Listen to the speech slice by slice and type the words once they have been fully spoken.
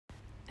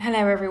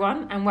Hello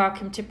everyone and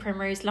welcome to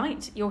Primrose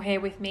Light. You're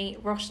here with me,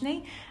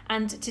 Roshni,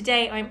 and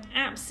today I'm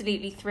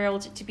absolutely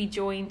thrilled to be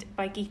joined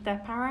by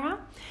Geeta Paraha.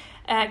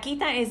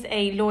 Geeta is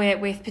a lawyer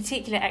with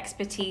particular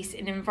expertise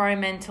in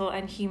environmental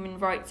and human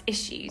rights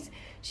issues.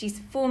 She's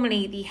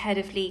formerly the head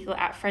of legal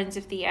at Friends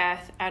of the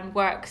Earth and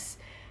works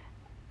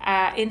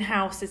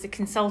in-house as a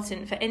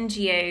consultant for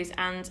NGOs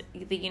and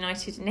the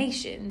United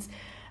Nations.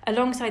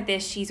 Alongside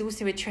this, she's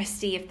also a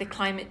trustee of the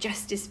Climate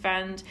Justice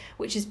Fund,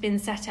 which has been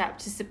set up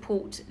to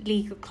support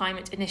legal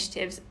climate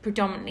initiatives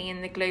predominantly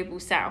in the Global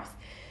South.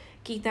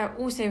 Geeta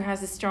also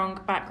has a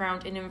strong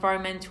background in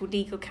environmental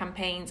legal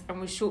campaigns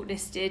and was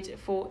shortlisted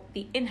for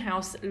the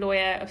In-House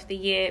Lawyer of the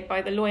Year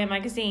by the Lawyer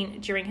magazine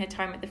during her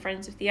time at the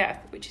Friends of the Earth,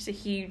 which is a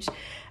huge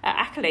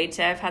accolade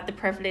to have had the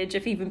privilege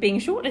of even being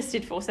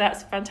shortlisted for, so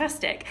that's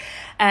fantastic.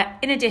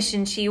 In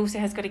addition, she also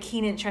has got a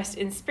keen interest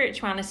in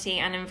spirituality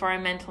and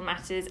environmental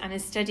matters and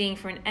is studying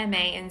for an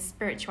MA in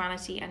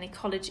spirituality and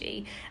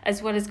ecology,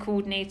 as well as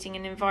coordinating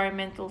an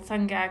environmental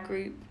Sangha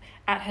group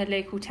at her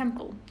local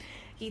temple.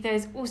 Geeta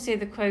is also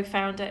the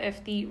co-founder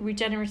of the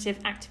Regenerative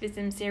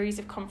Activism series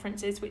of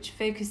conferences, which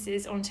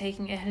focuses on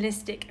taking a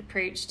holistic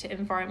approach to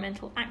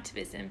environmental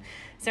activism.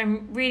 So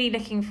I'm really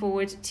looking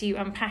forward to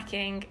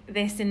unpacking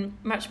this in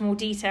much more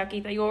detail.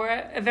 Geeta, you're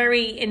a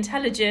very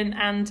intelligent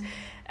and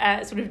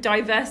sort of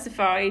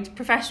diversified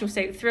professional,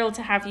 so thrilled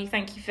to have you.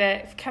 Thank you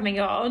for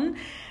coming on.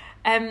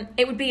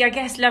 It would be, I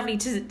guess, lovely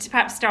to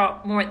perhaps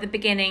start more at the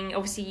beginning.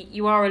 Obviously,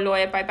 you are a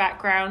lawyer by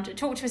background.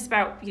 Talk to us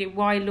about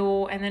why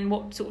law, and then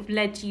what sort of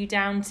led you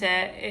down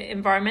to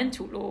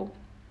environmental law.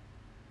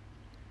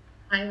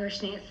 Hi,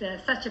 Roshni.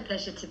 It's such a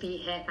pleasure to be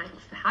here.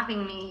 Thanks for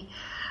having me.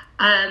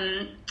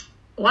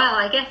 Well,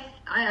 I guess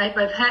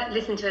I've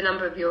listened to a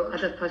number of your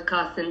other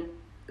podcasts, and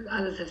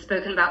others have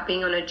spoken about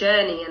being on a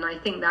journey, and I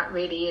think that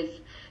really is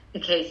the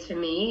case for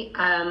me.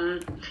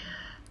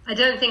 I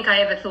don't think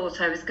I ever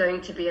thought I was going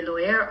to be a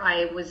lawyer.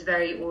 I was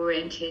very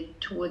oriented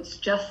towards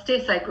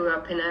justice. I grew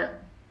up in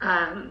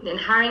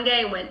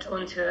Haringey, went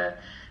on to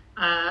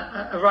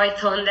a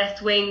right-on,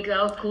 left-wing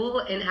girls' school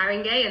in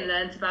Haringey and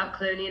learned about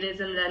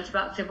colonialism, learned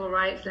about civil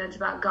rights, learned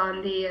about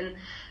Gandhi,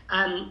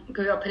 and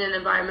grew up in an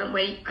environment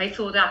where I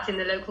saw that in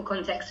the local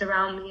context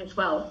around me as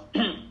well,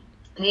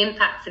 the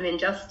impacts of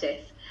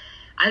injustice.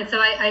 And so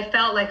I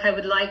felt like I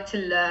would like to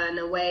learn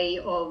a way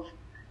of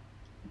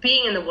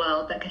being in the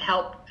world that could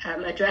help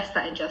address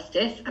that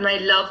injustice. And I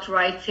loved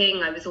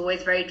writing. I was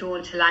always very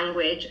drawn to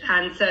language.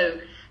 And so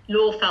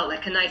law felt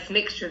like a nice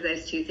mixture of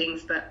those two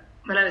things. But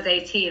when I was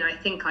 18, I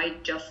think I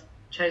just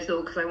chose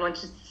law because I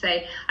wanted to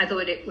say, I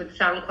thought it would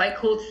sound quite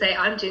cool to say,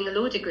 I'm doing a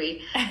law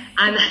degree.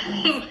 And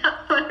I think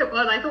that's what it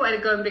was. I thought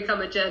I'd go and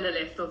become a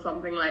journalist or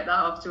something like that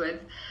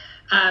afterwards.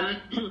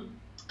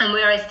 And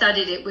where I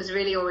studied, it was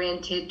really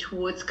oriented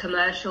towards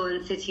commercial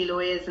and city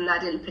lawyers, and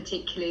that didn't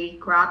particularly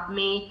grab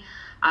me.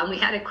 We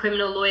had a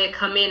criminal lawyer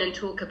come in and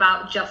talk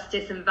about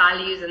justice and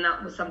values, and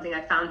that was something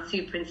I found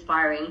super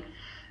inspiring.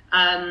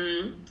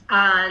 I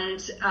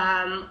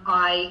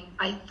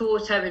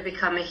thought I would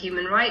become a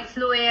human rights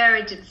lawyer.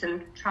 I did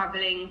some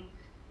traveling,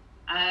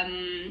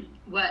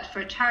 worked for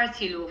a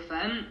charity law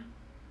firm,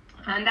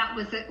 and that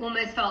was, it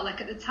almost felt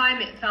like, at the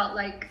time, it felt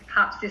like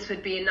perhaps this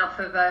would be enough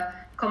of a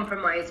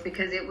compromise,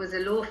 because it was a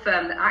law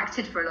firm that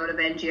acted for a lot of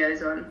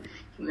NGOs on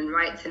human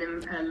rights and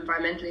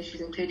environmental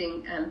issues,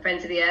 including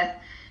Friends of the Earth.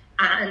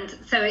 And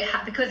so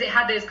because it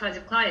had those kinds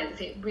of clients,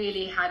 it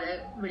really had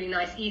a really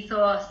nice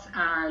ethos,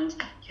 and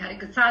you had a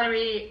good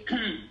salary,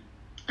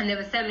 and there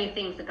were so many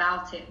things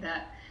about it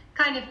that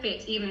kind of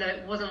fit, even though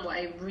it wasn't what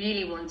I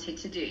really wanted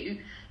to do.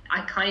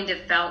 I kind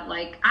of felt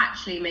like,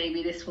 actually,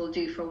 maybe this will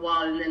do for a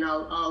while, and then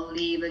I'll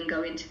leave and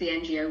go into the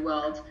NGO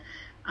world.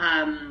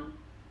 And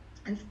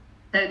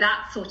so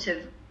that's sort of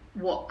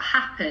what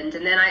happened.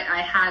 And then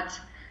I had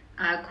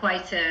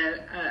quite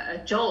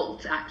a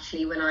jolt,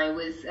 actually, when I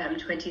was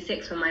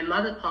 26, when my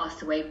mother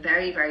passed away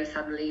very, very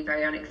suddenly,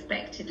 very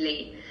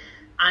unexpectedly.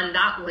 And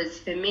that was,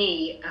 for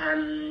me,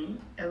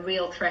 a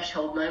real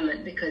threshold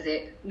moment, because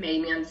it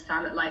made me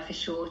understand that life is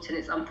short and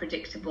it's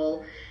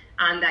unpredictable,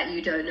 and that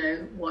you don't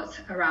know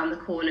what's around the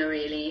corner,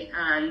 really.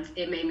 And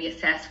it made me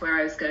assess where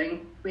I was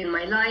going in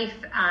my life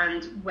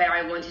and where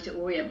I wanted to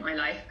orient my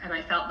life. And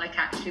I felt like,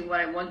 actually,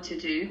 what I want to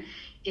do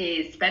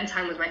is spend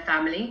time with my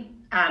family.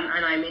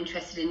 And I'm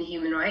interested in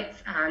human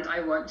rights, and I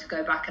want to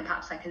go back and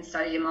perhaps I can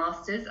study a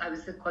master's. I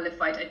just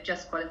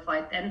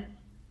qualified then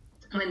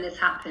when this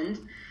happened.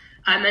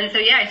 And so,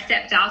 I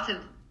stepped out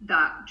of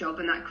that job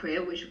and that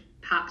career, which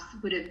perhaps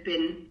would have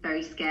been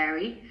very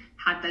scary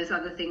had those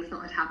other things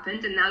not had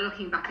happened. And now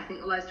looking back, I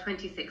think, I was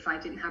 26, I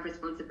didn't have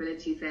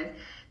responsibilities there.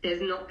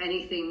 There's not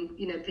anything,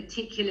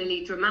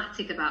 particularly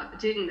dramatic about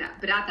doing that.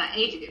 But at that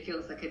age, it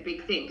feels like a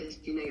big thing, because,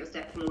 you're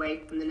stepping away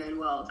from the known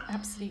world.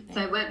 Absolutely.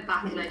 So I went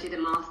back and I did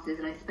a master's,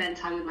 and I spent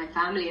time with my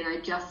family, and I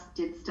just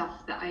did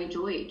stuff that I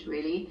enjoyed,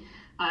 really,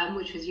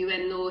 which was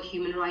UN law,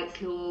 human rights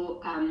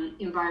law,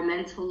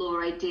 environmental law.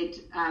 I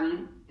did,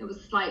 I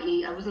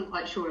wasn't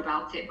quite sure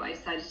about it, but I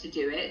decided to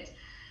do it.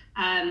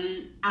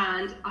 And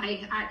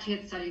I actually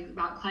had studied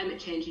about climate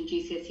change in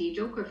GCSE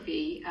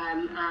geography,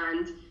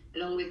 and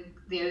along with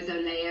the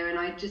ozone layer, and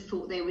I just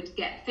thought they would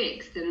get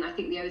fixed, and I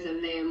think the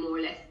ozone layer more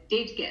or less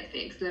did get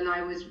fixed. And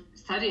I was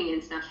studying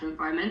international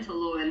environmental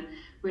law and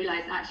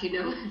realised actually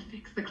no one had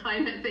fixed the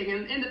climate thing,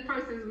 and in the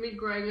process of me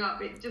growing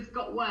up it just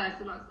got worse,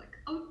 and I was like,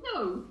 oh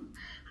no,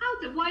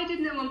 why did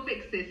no one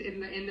fix this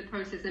in the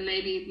process, and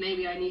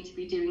maybe I need to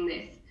be doing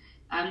this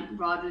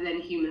rather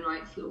than human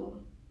rights law.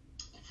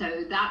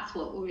 So that's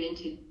what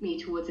oriented me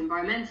towards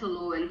environmental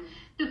law. And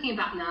looking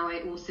back now,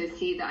 I also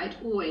see that I'd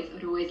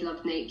always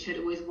loved nature. I'd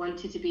always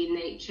wanted to be in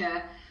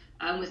nature.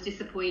 Was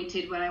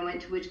disappointed when I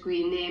went to Wood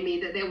Green near me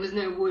that there was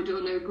no wood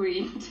or no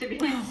green to be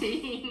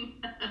seen.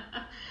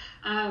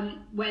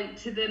 Went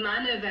to the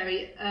manor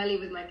very early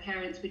with my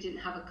parents. We didn't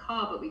have a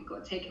car, but we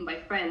got taken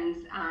by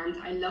friends,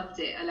 and I loved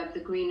it. I loved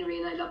the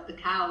greenery and I loved the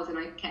cows, and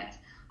I kept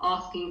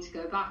asking to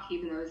go back,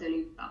 even though I was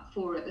only about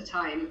 4 at the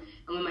time.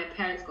 And when my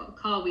parents got a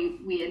car,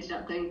 we ended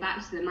up going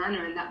back to the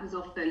manor, and that was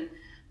often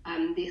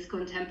the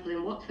ISKCON temple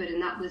in Watford,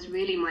 and that was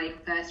really my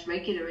first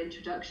regular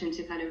introduction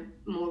to kind of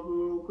more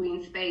rural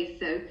green space.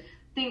 So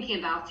thinking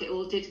about it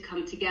all did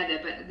come together,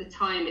 but at the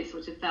time it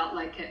sort of felt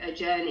like a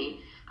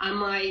journey. And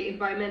my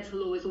environmental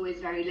law was always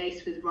very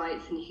laced with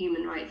rights and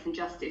human rights and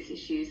justice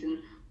issues, and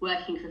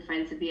working for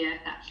Friends of the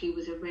Earth actually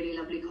was a really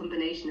lovely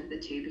combination of the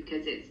two,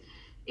 because it's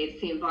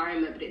the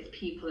environment, but it's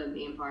people and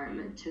the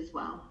environment as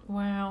well.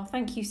 Wow,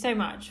 thank you so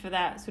much for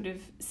that sort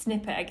of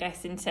snippet, I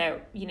guess,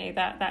 into, you know,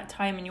 that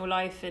time in your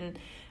life. And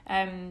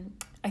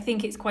I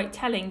think it's quite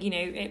telling, you know,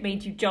 it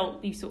made you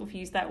jolt, you sort of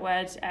used that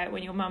word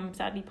when your mum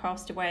sadly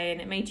passed away,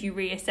 and it made you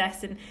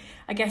reassess. And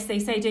I guess they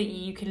say, don't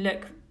you can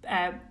look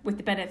with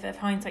the benefit of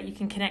hindsight, you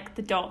can connect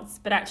the dots,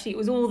 but actually it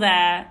was all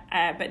there,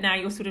 but now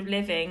you're sort of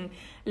living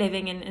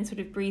and sort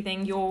of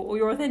breathing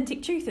your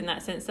authentic truth in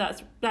that sense.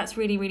 That's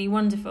really, really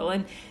wonderful.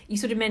 And you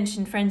sort of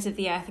mentioned Friends of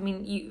the Earth. I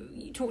mean,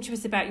 you talked to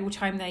us about your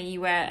time there.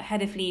 You were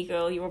head of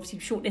legal. You were obviously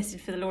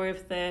shortlisted for the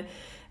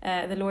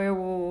Lawyer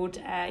Award.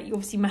 You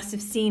obviously must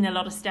have seen a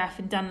lot of stuff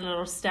and done a lot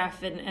of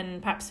stuff,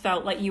 and perhaps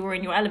felt like you were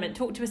in your element.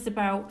 Talk to us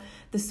about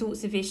the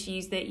sorts of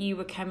issues that you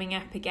were coming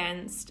up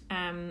against,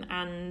 and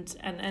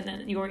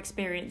your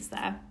experience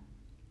there.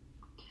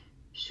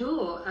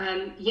 Sure.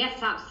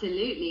 Yes,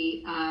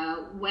 absolutely.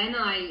 When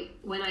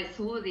I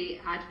saw the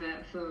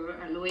advert for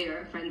a lawyer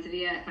at Friends of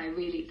the Earth, I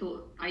really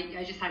thought,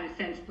 I just had a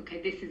sense of,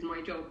 okay, this is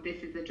my job.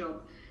 This is the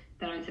job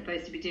that I'm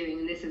supposed to be doing.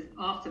 And this is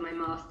after my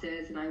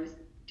master's, and I was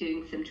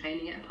doing some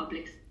training at a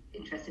public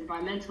interest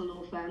environmental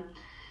law firm.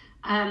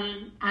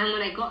 And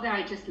when I got there,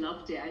 I just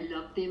loved it. I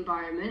loved the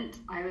environment.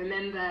 I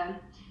remember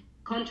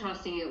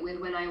contrasting it with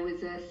when I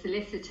was a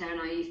solicitor, and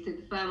the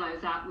firm I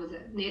was at was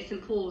near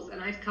St Paul's, and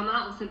I'd come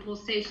out of St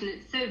Paul's station.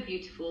 It's so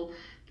beautiful.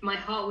 My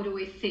heart would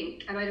always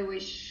sink, and I'd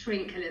always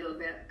shrink a little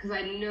bit, because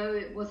I know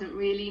it wasn't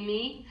really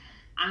me.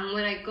 And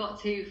when I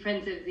got to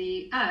Friends of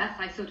the Earth,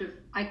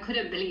 I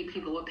couldn't believe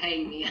people were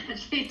paying me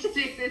actually to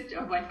do this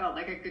job. I felt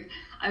like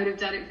I would have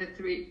done it for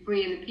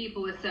free, and the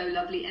people were so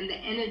lovely, and the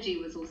energy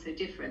was also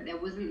different. There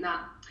was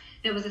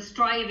a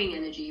striving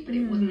energy, but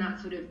it wasn't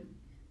that sort of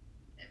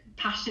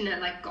passionate,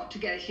 like got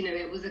together, you know.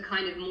 It was a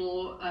kind of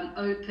more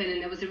open,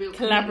 and there was a real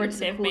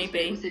collaborative, maybe.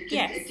 It was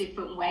a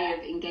different way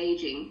of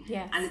engaging,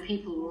 and the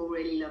people were all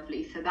really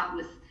lovely. So that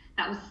was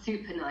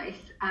super nice,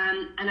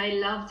 and I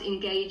loved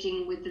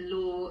engaging with the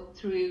law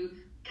through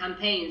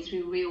campaigns,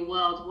 through real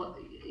world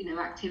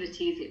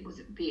activities. It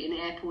was be it an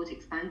airport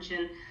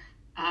expansion.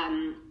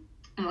 I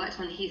worked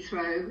on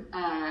Heathrow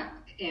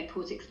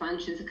airport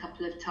expansions a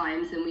couple of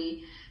times, and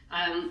we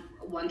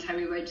one time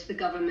we wrote to the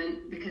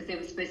government because they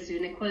were supposed to do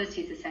an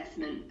equalities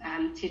assessment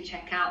to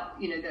check out,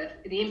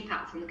 the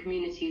impacts on the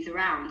communities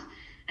around,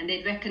 and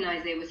they'd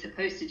recognised they were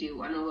supposed to do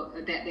one,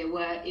 or that there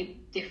were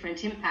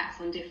different impacts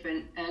on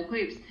different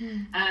groups,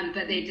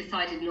 but they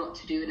decided not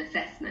to do an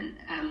assessment.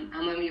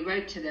 And when we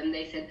wrote to them,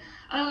 they said,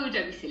 "Oh,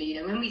 don't be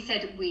silly. When we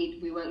said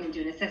we weren't going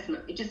to do an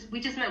assessment, we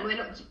just meant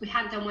we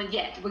hadn't done one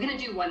yet. We're going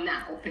to do one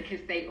now,"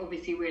 because they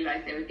obviously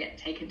realised they would get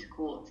taken to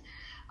court.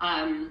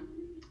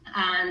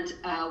 And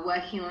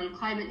working on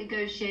climate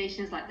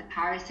negotiations like the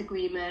Paris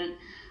Agreement.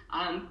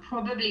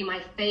 Probably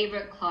my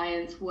favourite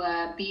clients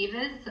were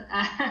beavers.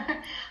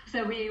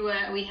 So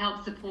we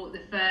helped support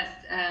the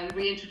first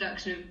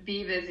reintroduction of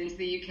beavers into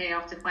the UK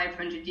after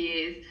 500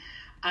 years.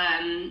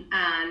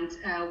 And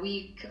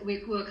we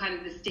were kind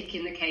of the stick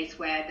in the case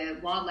where the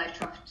Wildlife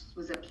Trust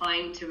was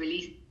applying to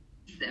release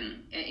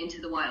them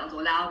into the wild,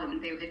 or allow them.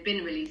 They had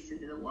been released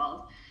into the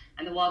wild,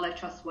 and the Wildlife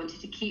Trust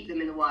wanted to keep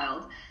them in the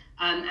wild.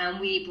 And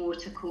we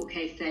brought a court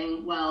case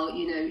saying, well,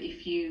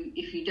 if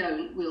you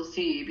don't, we'll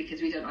sue you because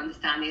we don't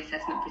understand the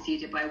assessment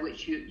procedure by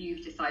which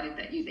you've decided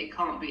that they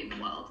can't be in the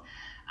world.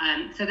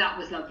 So that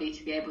was lovely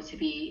to be able to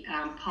be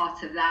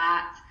part of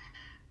that.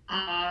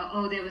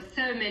 There were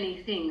so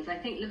many things. I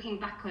think looking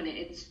back on it,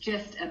 it's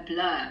just a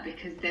blur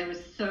because there was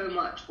so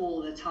much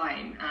all the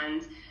time.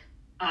 And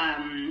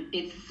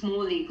it's a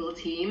small legal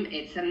team.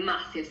 It's a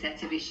massive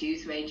set of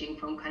issues ranging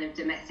from kind of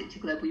domestic to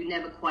global. You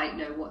never quite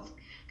know what's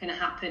going to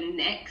happen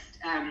next.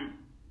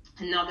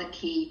 another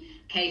key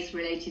case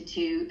related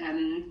to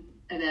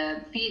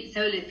the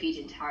solar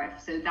feed-in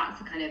tariff. So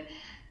that's a kind of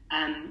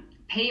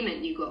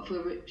payment you got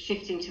for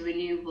shifting to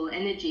renewable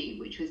energy,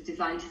 which was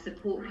designed to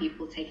support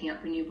people taking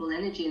up renewable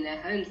energy in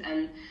their homes.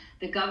 And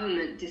the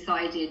government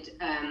decided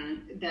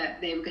that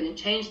they were going to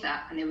change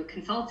that, and they were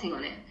consulting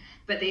on it.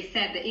 But they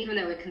said that even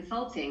though we're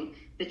consulting,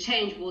 the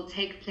change will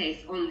take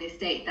place on this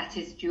date, that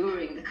is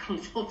during the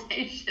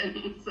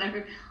consultation.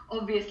 So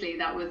obviously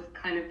that was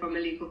kind of, from a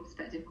legal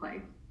perspective,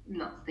 quite a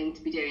nuts thing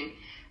to be doing.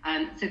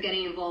 So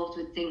getting involved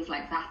with things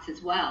like that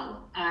as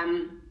well.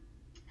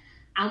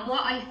 And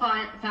what I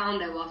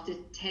found though after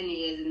 10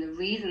 years, and the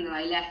reason that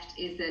I left,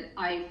 is that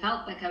I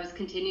felt like I was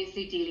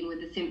continuously dealing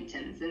with the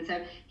symptoms. And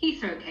so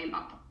Heathrow came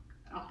up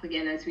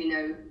again, as we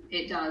know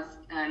it does,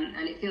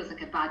 and it feels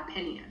like a bad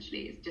penny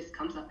actually. It just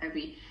comes up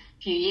every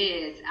few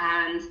years.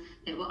 And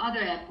there were other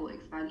airport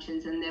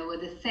expansions, and there were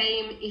the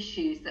same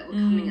issues that were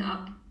coming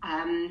up.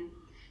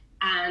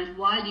 And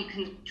while you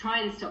can try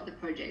and stop the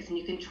projects and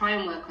you can try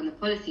and work on the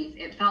policies,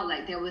 it felt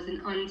like there was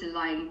an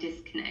underlying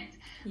disconnect.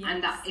 Yes.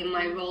 And that in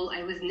my role,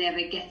 I was never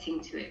getting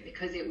to it,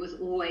 because it was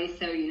always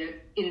so,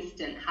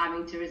 instant,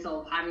 having to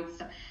resolve, having to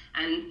stop,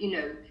 and,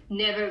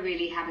 never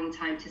really having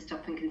time to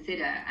stop and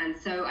consider. And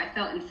so I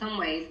felt in some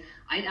ways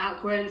I'd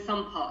outgrown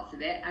some parts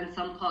of it, and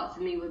some parts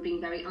of me were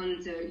being very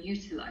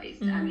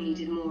underutilized and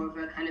needed more of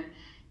a kind of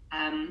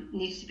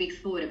needed to be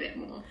explored a bit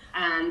more.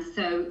 And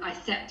so I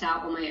stepped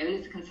out on my own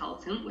as a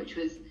consultant, which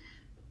was,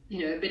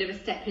 a bit of a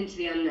step into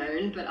the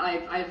unknown, but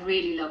I've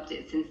really loved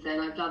it since then.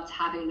 I've loved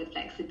having the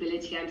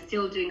flexibility. I'm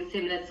still doing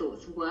similar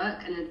sorts of work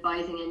and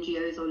advising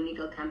NGOs on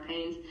legal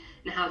campaigns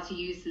and how to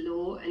use the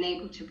law, and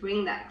able to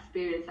bring that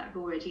experience that I've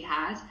already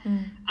had.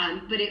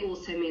 But it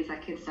also means I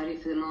can study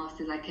for the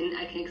masters. I can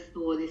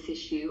explore this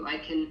issue. I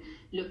can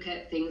look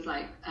at things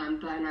like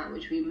burnout,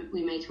 which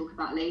we may talk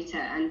about later,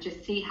 and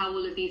just see how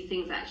all of these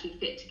things actually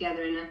fit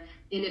together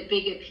in a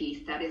bigger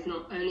piece that is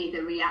not only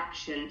the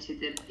reaction to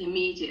the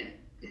immediate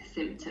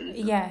symptoms.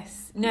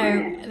 Yes,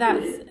 no,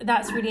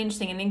 that's really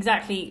interesting, and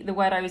exactly the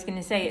word I was going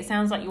to say. It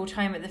sounds like your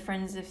time at the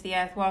Friends of the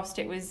Earth, whilst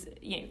it was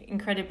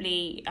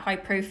incredibly high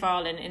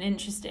profile and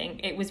interesting,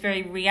 it was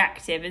very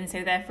reactive, and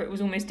so therefore it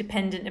was almost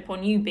dependent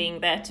upon you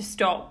being there to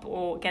stop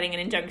or getting an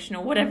injunction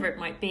or whatever it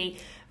might be,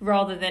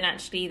 rather than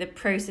actually the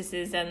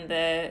processes and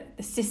the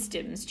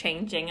systems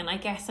changing. And I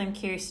guess I'm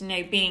curious to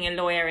know, being a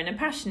lawyer and a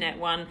passionate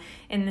one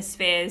in the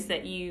spheres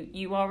that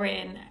you are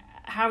in,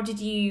 how did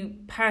you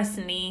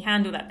personally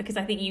handle that? Because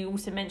I think you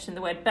also mentioned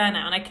the word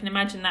burnout, and I can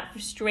imagine that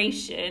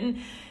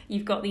frustration.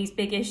 You've got these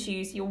big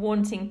issues, you're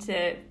wanting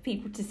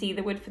people to see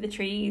the wood for the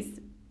trees,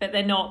 but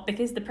they're not,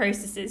 because the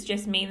processes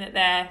just mean that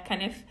they're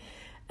kind of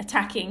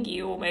attacking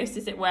you almost,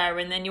 as it were,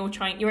 and then you're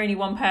only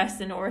one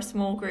person or a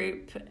small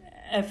group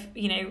of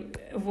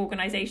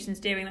organisations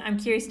doing that. I'm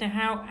curious to know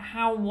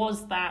how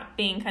was that,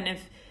 being kind of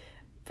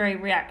very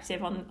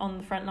reactive on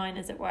the front line,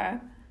 as it were?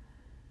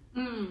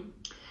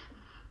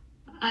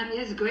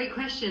 That's a great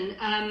question.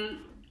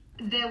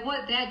 There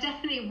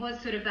definitely was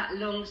sort of that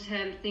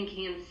long-term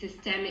thinking and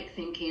systemic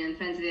thinking, and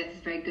Friends of the Earth is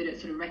very good at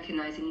sort of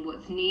recognising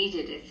what's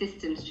needed as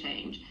systems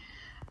change.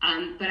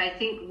 But I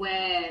think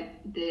where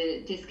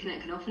the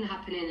disconnect can often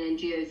happen in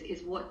NGOs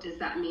is, what does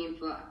that mean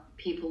for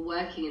people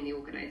working in the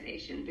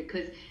organisation?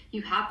 Because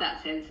you have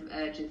that sense of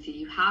urgency,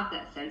 you have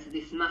that sense of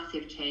this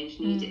massive change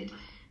needed,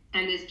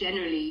 and there's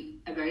generally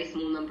a very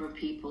small number of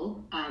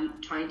people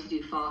trying to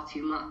do far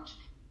too much.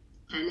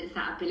 And it's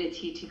that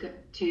ability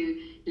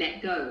to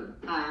let go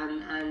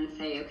and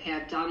say, okay,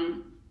 I've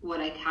done what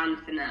I can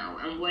for now,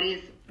 and what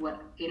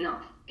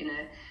enough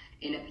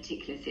in a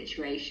particular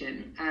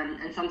situation.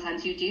 And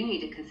sometimes you do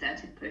need a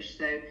concerted push.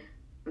 So,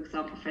 for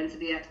example, Friends of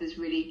the Earth was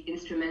really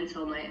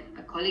instrumental.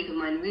 A colleague of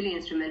mine, really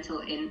instrumental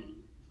in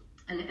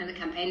the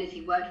campaigners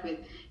he worked with,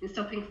 in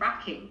stopping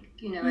fracking.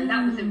 And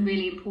that was a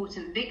really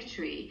important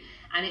victory.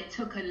 And it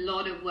took a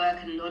lot of work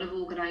and a lot of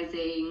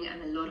organising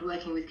and a lot of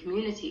working with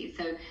communities.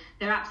 So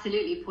there are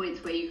absolutely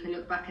points where you can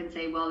look back and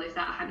say, well, if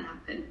that hadn't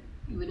happened,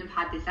 you wouldn't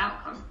have had this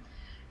outcome.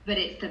 But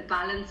it's the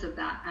balance of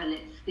that, and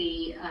it's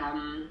the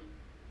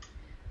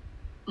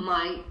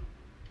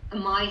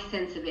my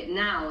sense of it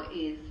now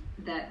is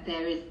that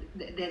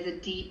there's a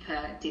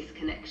deeper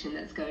disconnection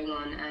that's going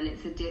on, and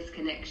it's a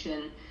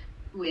disconnection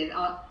with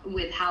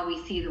how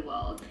we see the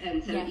world.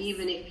 And so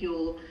even if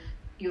you're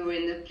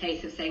in the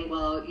place of saying,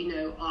 well,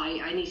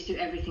 I need to do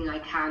everything I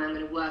can, I'm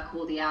going to work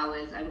all the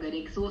hours, I'm going to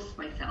exhaust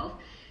myself,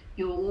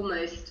 you're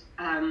almost,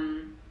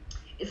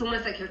 it's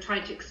almost like you're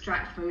trying to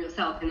extract from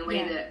yourself in the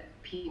way that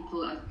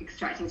people are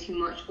extracting too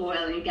much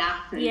oil and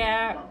gas, and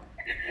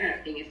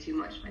everything is too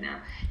much by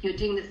now. You're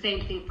doing the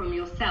same thing from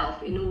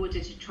yourself in order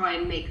to try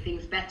and make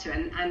things better,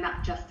 and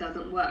that just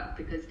doesn't work,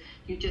 because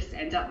you just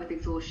end up with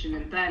exhaustion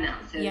and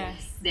burnout. So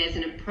there's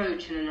an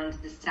approach and an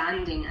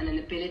understanding and an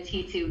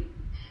ability to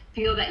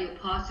feel that you're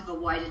part of a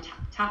wider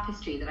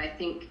tapestry that I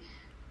think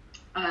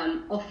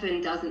often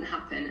doesn't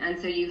happen. And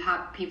so you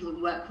have people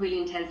who work really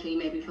intensely,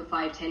 maybe for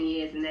 5-10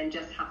 years, and then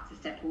just have to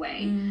step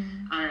away.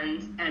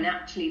 And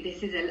actually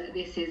this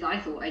is I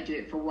thought I'd do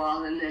it for a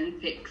while and then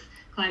fix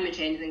climate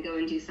change and then go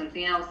and do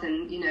something else.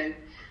 And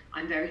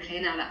I'm very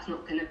clear now that's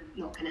not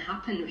gonna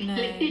happen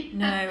really.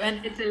 No,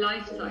 and it's a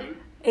lifetime.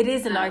 It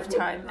is a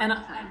lifetime,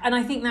 and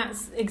I think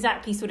that's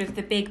exactly sort of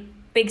the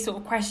big sort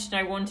of question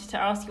I wanted to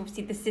ask you.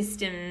 Obviously, the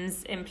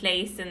systems in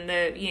place and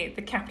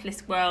the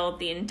capitalist world,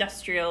 the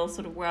industrial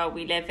sort of world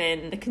we live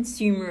in, the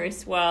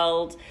consumerist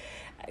world.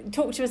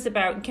 Talk to us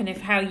about kind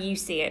of how you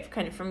see it,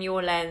 kind of from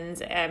your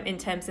lens, in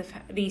terms of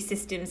these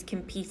systems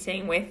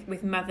competing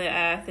with Mother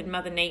Earth and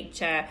Mother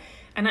Nature,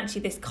 and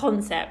actually this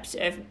concept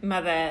of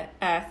Mother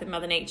Earth and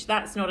Mother Nature.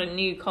 That's not a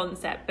new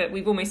concept, but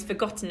we've almost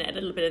forgotten it a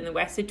little bit in the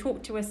West. So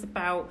talk to us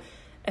about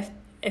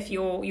if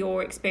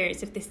your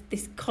experience of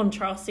this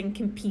contrasting,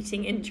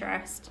 competing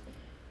interest.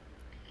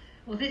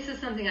 Well, this is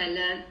something I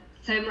learned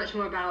so much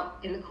more about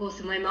in the course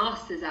of my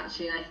master's,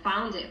 actually, and I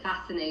found it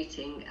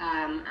fascinating.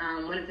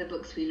 And one of the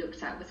books we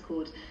looked at was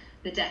called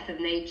The Death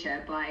of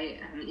Nature by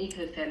an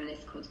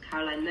ecofeminist called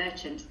Caroline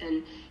Merchant,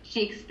 and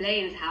she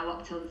explains how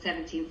up till the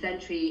 17th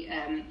century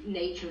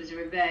nature was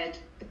revered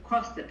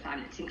across the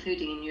planet,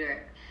 including in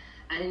Europe.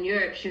 And in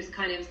Europe she was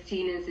kind of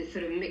seen as this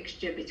sort of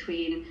mixture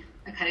between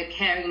a kind of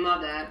caring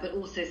mother, but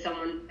also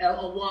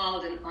a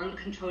wild and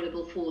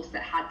uncontrollable force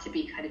that had to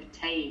be kind of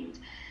tamed.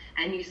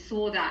 And you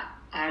saw that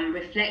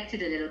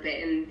reflected a little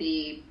bit in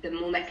the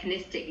more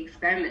mechanistic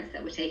experiments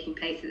that were taking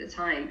place at the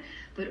time,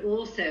 but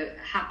also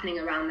happening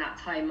around that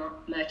time,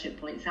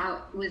 Merchant points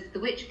out, was the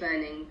witch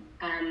burning,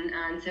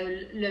 and so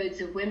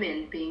loads of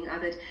women being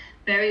othered,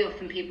 very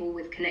often people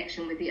with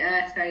connection with the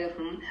earth, very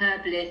often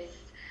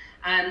herbalists,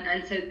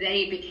 and so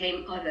they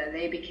became other,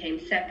 they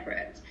became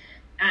separate.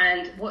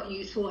 And what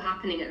you saw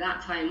happening at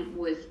that time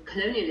was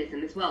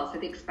colonialism as well, so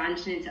the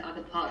expansion into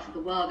other parts of the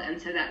world, and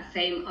so that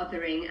same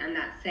othering and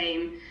that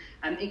same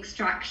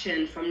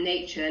extraction from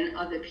nature and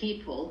other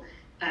people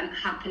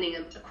happening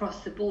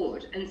across the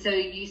board. And so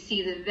you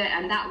see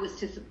and that was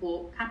to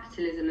support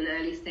capitalism and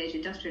early stage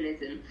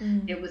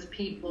industrialism. It was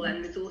people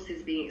and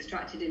resources being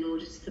extracted in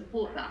order to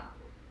support that.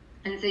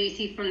 And so you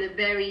see from the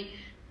very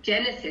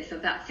genesis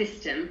of that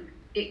system,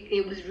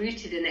 it was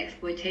rooted in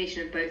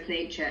exploitation of both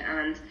nature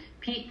and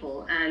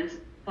people. And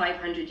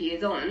 500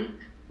 years on,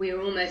 we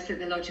are almost at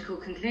the logical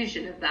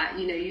conclusion of that.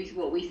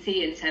 What we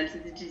see in terms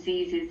of the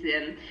diseases,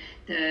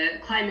 the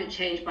climate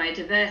change,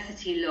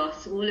 biodiversity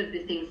loss, all of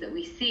the things that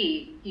we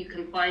see, you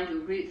can find your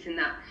roots in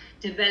that,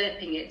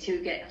 developing it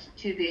to get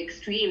to the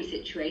extreme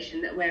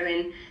situation that we're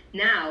in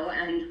now.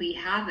 And we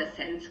have a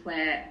sense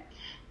where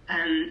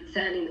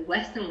certainly in the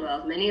Western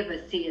world, many of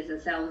us see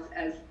ourselves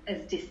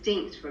as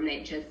distinct from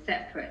nature,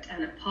 separate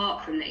and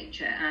apart from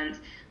nature. And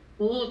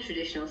all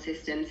traditional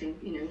systems,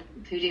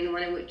 including the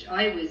one in which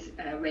I was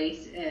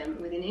raised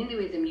within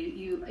Hinduism,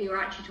 you're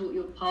actually taught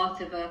you're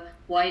part of a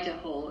wider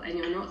whole, and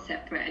you're not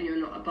separate, and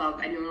you're not above,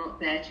 and you're not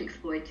there to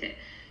exploit it.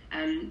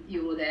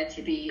 You're there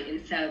to be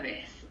in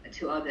service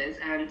to others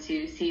and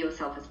to see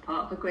yourself as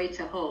part of a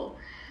greater whole.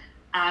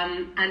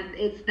 And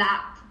it's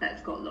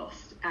that's got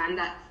lost, and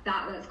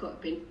that's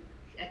been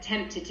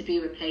attempted to be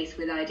replaced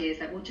with ideas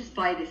like, well, just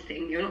buy this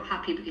thing. You're not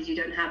happy because you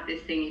don't have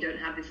this thing, you don't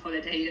have this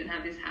holiday, you don't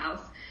have this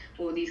house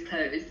or these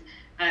clothes.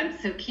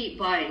 So keep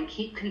buying,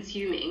 keep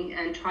consuming,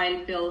 and try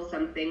and fill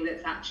something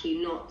that's actually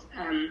not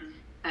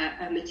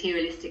a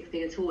materialistic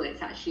thing at all.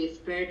 It's actually a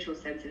spiritual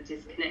sense of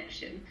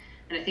disconnection.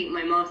 And I think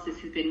my master's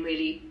has been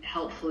really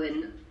helpful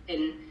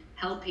in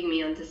helping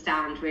me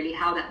understand really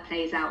how that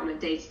plays out on a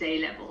day-to-day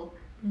level.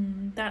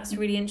 That's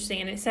really interesting,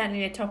 and it's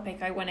certainly a topic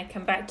I want to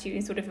come back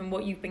to, sort of in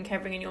what you've been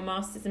covering in your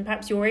masters and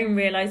perhaps your own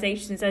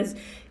realizations as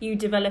you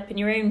develop in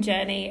your own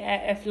journey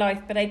of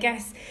life. But I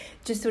guess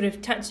just sort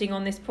of touching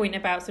on this point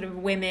about sort of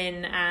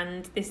women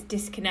and this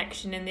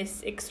disconnection and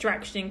this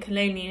extraction and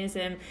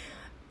colonialism,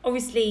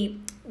 obviously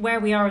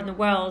where we are in the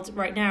world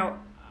right now,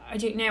 I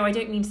don't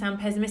mean to sound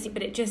pessimistic,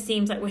 but it just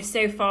seems like we're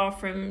so far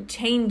from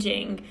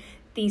changing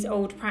these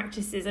old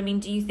practices. I mean,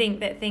 do you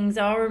think that things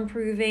are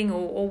improving,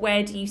 or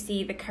where do you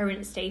see the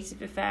current state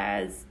of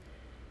affairs?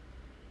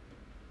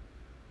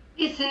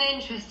 It's an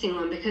interesting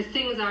one, because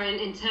things are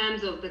in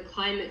terms of the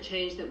climate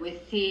change that we're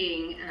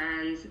seeing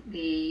and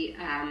the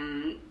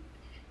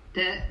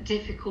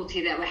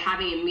difficulty that we're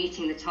having in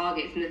meeting the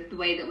targets, and the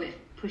way that we're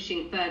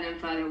pushing further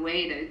and further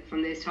away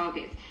from those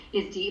targets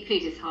is deeply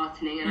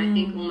disheartening. And I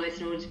think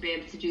almost in order to be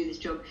able to do this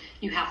job,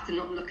 you have to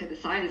not look at the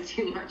science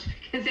too much,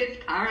 because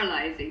it's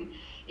paralyzing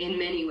in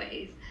many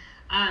ways.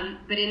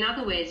 But in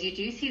other ways, you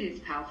do see these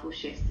powerful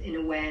shifts in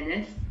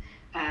awareness.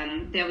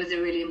 There was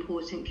a really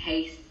important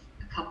case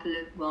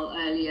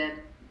earlier,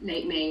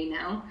 late May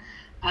now,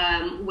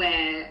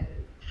 where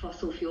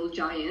fossil fuel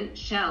giant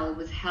Shell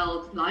was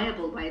held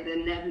liable by the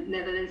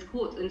Netherlands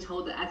court and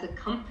told that as a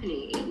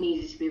company it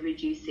needed to be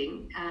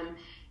reducing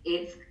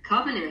its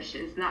carbon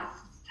emissions. And that's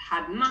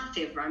had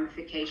massive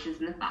ramifications.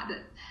 And the fact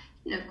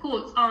that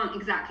courts aren't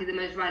exactly the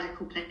most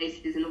radical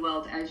places in the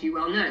world, as you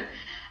well know.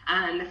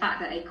 And the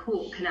fact that a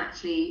court can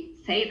actually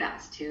say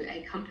that to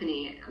a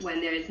company when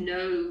there is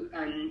no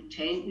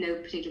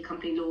particular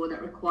company law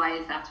that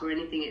requires that or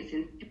anything, it's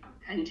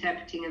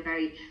interpreting a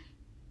very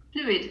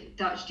fluid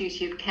Dutch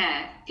duty of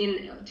care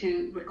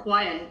to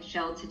require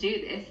Shell to do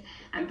this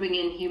and bring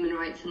in human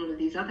rights and all of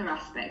these other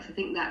aspects. I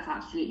think that's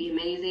absolutely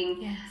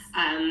amazing. Yes.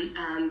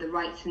 And the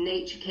rights in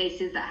nature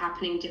cases that are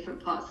happening in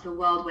different parts of the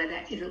world where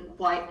there isn't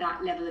quite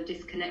that level of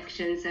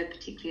disconnection, so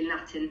particularly in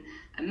Latin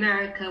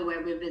America,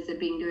 where rivers are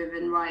being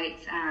given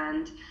rights,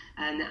 and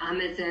the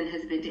Amazon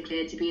has been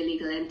declared to be a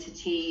legal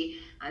entity,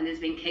 and there's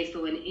been case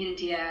law in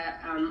India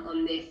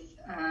on this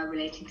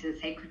relating to the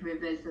sacred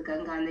rivers, the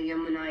Ganga and the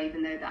Yamuna,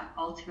 even though that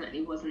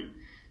ultimately wasn't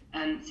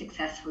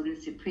successful in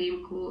the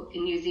Supreme Court.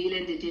 In New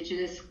Zealand,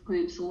 indigenous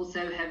groups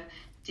also have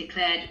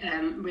declared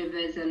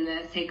rivers and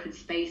sacred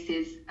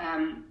spaces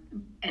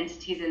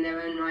entities in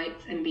their own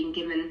rights and been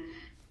given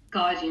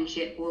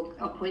guardianship or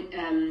a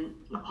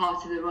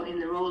part of in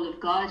the role of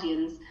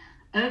guardians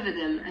over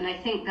them. And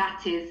I think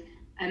that is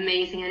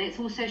amazing, and it's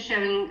also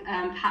showing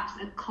perhaps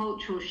a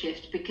cultural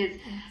shift, because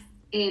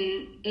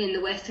in the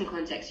Western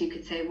context you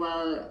could say,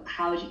 well,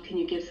 can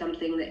you give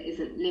something that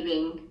isn't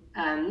living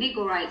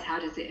legal rights? How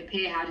does it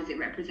appear? How does it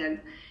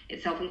represent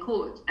itself in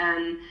court?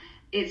 And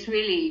it's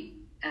really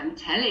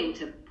telling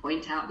to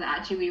point out that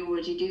actually we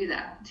already do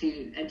that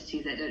to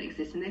entities that don't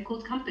exist, and they're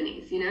called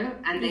companies,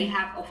 and they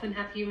often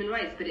have human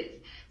rights. But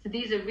so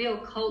these are real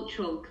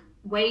cultural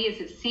ways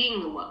of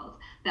seeing the world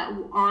that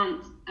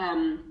aren't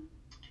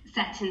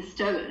set in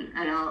stone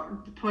and are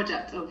the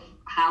product of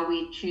how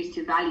we choose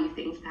to value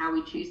things, how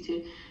we choose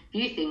to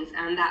view things,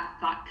 and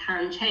that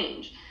can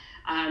change.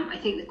 I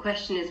think the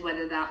question is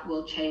whether that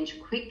will change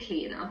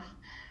quickly enough,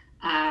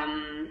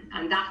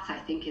 and that, I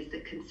think, is the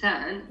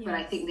concern. Yes. But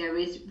I think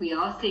we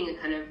are seeing a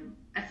kind of,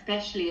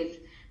 especially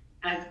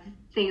as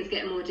things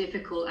get more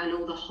difficult and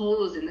all the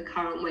holes in the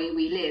current way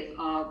we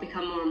live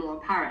become more and more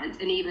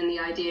apparent, and even the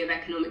idea of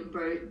economic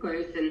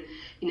growth and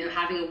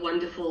having a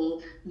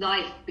wonderful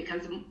life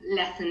becomes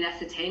less and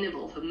less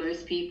attainable for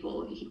most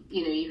people,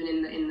 even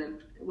in the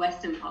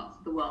Western parts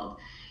of the world.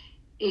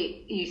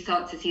 You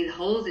start to see the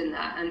holes in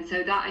that, and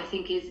so that, I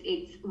think,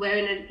 we're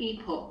in an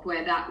epoch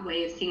where that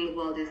way of seeing the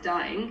world is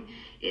dying.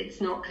 It's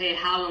not clear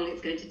how long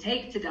it's going to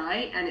take to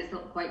die, and it's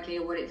not quite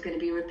clear what it's going to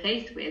be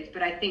replaced with.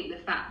 But I think the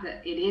fact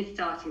that it is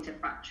starting to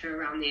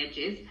fracture around the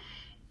edges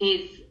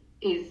is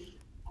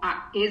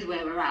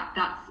where we're at.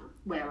 That's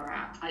where we're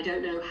at. I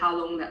don't know how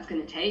long that's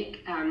going to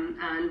take,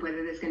 and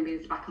whether there's going to be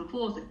this back and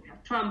forth. If you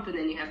have Trump, and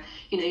then you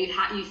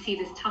have, you see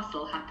this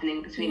tussle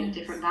happening between the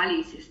different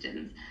value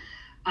systems.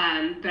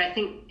 But I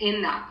think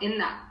in that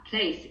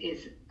place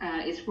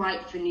is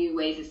ripe for new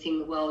ways of seeing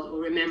the world, or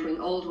remembering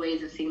old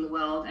ways of seeing the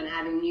world and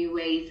having new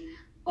ways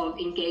of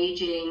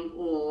engaging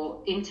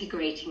or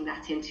integrating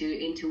that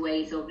into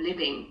ways of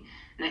living.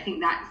 And I think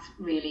that's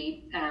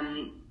really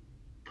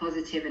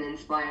positive and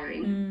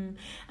inspiring.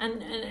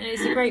 And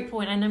it's a great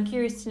point, and I'm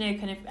curious to know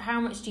kind of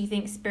how much do you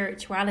think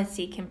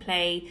spirituality can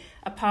play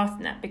a part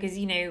in that? Because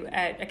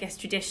I guess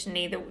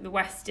traditionally the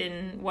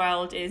Western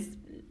world is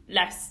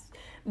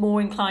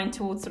more inclined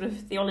towards sort of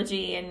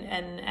theology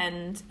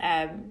and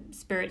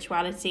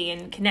spirituality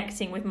and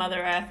connecting with Mother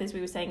Earth, as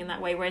we were saying, in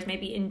that way, whereas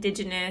maybe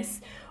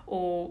indigenous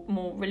or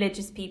more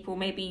religious people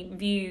maybe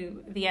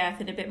view the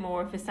earth in a bit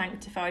more of a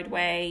sanctified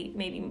way,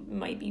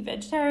 might be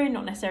vegetarian,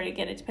 not necessarily,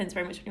 again, it depends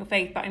very much on your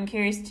faith. But I'm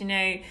curious to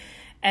know,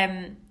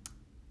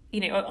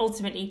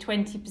 ultimately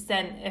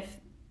 20% of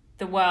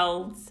the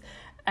world's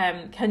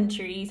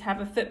countries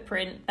have a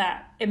footprint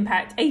that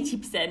impact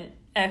 80%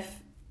 of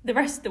the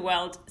rest of the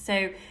world.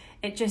 So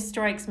it just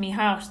strikes me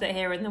harsh that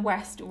here in the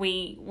West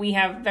we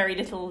have very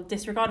little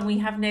disregard, and we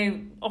have no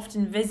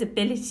often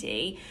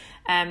visibility.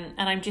 And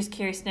I'm just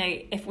curious to know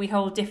if we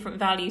hold different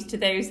values to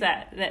those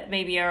that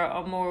maybe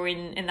are more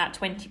in that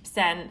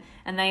 20%,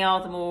 and they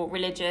are the more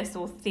religious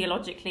or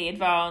theologically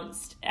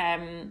advanced.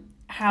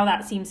 How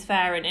that seems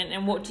fair,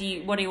 and what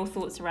are your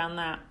thoughts around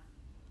that?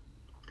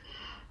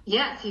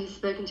 Yes, you've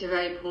spoken to a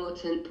very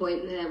important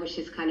point there, which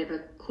is kind of a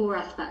core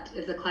aspect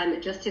of the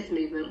climate justice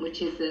movement,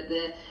 which is that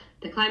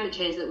the climate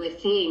change that we're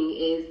seeing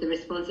is the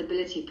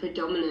responsibility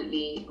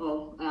predominantly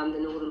of the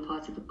northern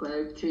part of the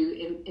globe through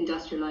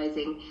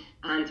industrializing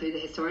and through the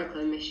historical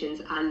emissions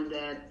and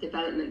the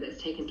development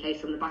that's taken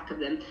place on the back of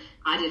them,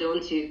 added on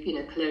to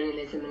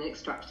colonialism and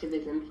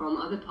extractivism from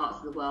other parts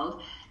of the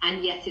world.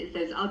 And yet it's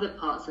those other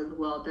parts of the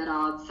world that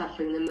are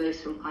suffering the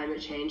most from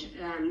climate change,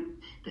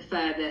 the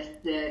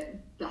furthest, the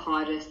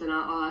hardest, and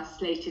are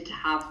slated to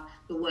have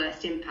the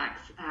worst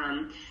impacts,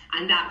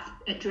 and that's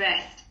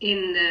addressed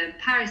in the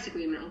Paris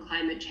Agreement on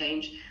climate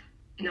change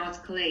in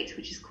Article 8,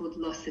 which is called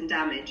loss and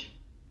damage.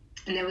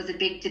 And there was a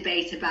big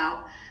debate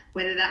about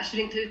whether that should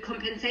include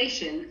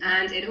compensation,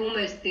 and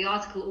the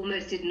article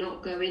almost did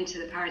not go into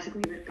the Paris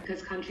Agreement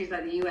because countries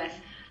like the US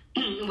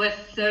were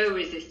so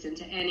resistant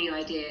to any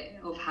idea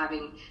of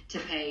having to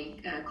pay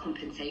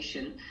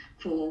compensation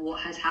for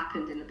what has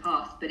happened in the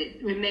past. But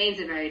it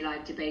remains a very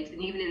live debate,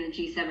 and even in the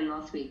G7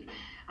 last week,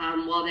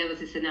 while there was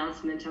this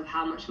announcement of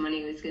how much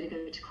money was going to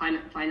go to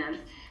climate finance,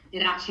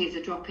 it actually is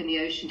a drop in the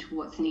ocean to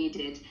what's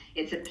needed.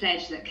 It's a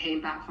pledge that came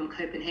back from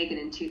Copenhagen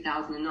in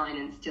 2009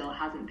 and still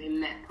hasn't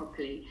been met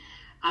properly.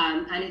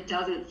 and it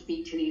doesn't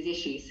speak to these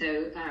issues.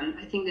 So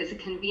I think there's a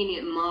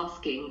convenient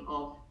masking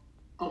of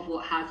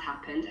what has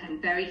happened,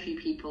 and very few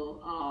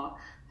people are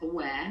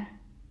aware.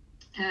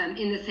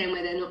 In the same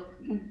way,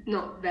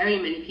 not very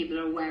many people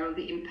are aware of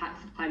the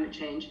impacts of climate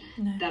change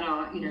that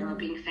are are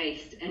being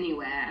faced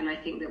anywhere. And I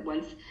think that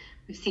once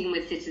we've seen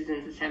with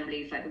citizens'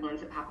 assemblies like the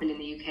ones that happened in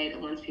the UK, that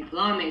once people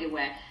are made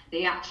aware,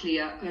 they actually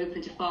are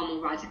open to far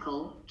more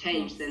radical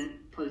change than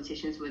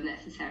politicians would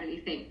necessarily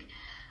think.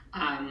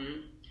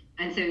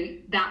 And so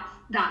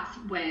that's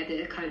where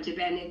the kind of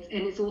debate,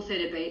 and it's also a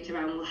debate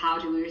around, well, how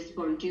do we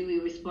respond? Do we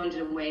respond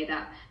in a way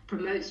that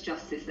promotes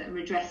justice, that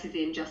redresses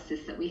the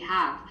injustice that we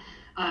have?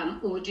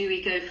 Or do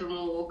we go for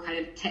more kind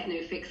of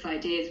techno-fix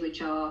ideas,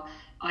 which are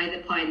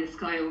either pie in the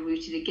sky or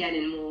rooted again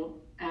in more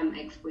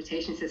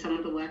exploitation? So some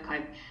of the work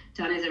I've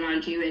done is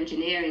around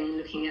geoengineering,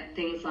 looking at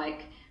things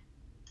like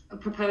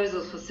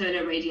proposals for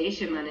solar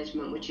radiation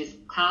management, which is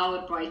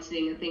cloud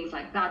brightening and things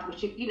like that,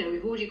 which,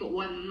 we've already got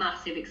one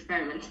massive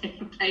experiment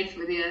taking place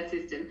with the Earth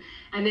system,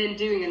 and then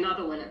doing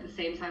another one at the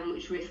same time,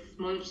 which risks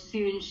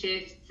monsoon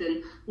shifts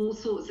and all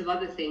sorts of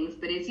other things,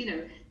 but is,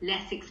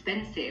 less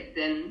expensive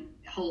than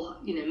whole,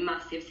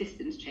 massive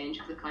systems change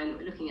of the kind that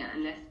we're looking at,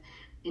 and less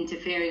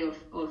interfering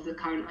of the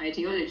current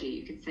ideology,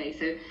 you could say.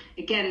 So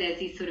again, there's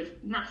these sort of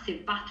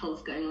massive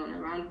battles going on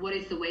around what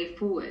is the way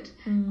forward,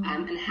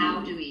 and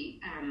how do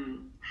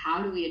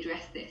we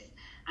address this?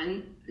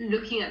 And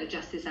looking at the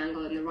justice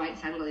angle and the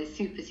rights angle is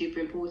super, super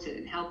important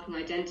in helping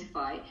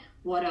identify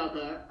what are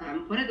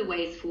the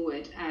ways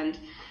forward. And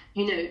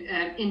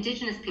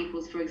indigenous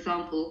peoples, for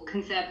example,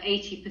 conserve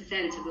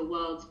 80% of the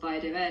world's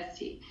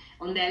biodiversity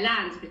on their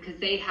lands because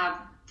they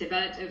have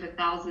developed over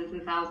thousands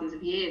and thousands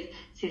of years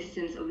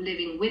systems of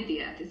living with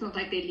the earth. It's not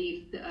like they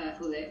leave the earth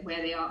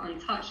where they are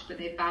untouched, but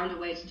they found a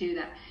way to do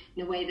that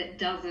in a way that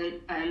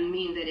doesn't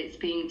mean that it's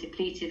being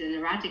depleted and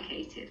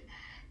eradicated.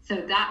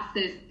 So that's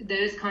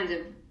those kinds of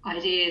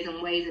ideas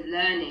and ways of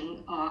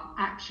learning are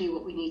actually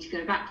what we need to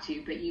go back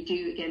to. But you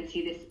do again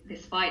see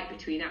this fight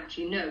between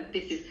actually, no,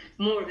 this is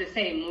more of the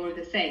same,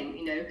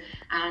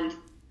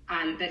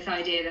 and this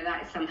idea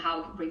that is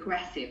somehow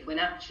regressive, when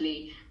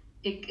actually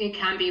it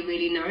can be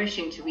really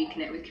nourishing to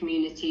reconnect with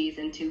communities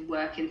and to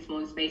work in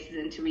smaller spaces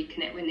and to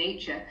reconnect with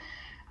nature.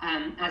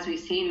 As we've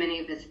seen, many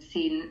of us have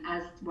seen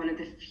as one of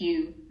the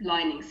few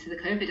linings to the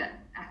COVID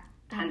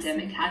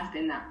pandemic has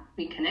been that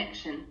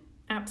reconnection.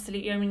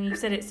 Absolutely. I mean, you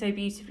said it so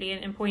beautifully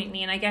and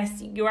poignantly, and I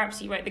guess you're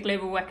absolutely right. The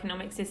global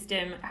economic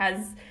system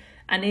has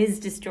and is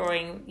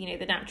destroying,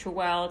 the natural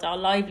world. Our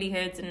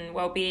livelihoods and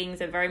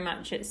well-beings are very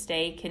much at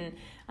stake, and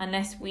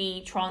unless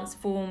we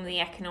transform the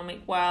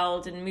economic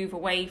world and move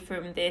away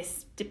from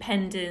this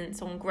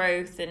dependence on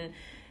growth and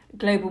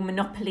global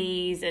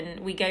monopolies,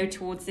 and we go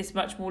towards this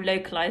much more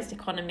localized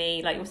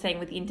economy, like you're saying,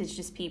 with the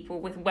indigenous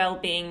people, with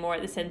well-being more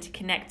at the center,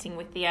 connecting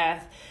with the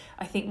earth,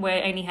 I think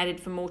we're only headed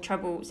for more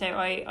trouble. So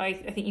I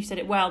think you said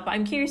it well, but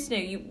I'm curious to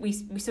know, we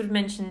sort of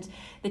mentioned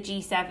the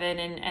G7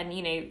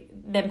 and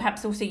then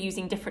perhaps also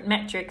using different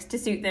metrics to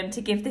suit them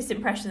to give this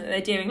impression that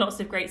they're doing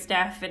lots of great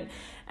stuff, and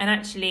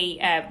actually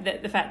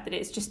the fact that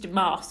it's just a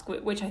mask,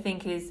 which I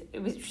think is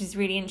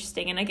really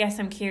interesting. And I guess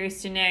I'm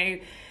curious to know,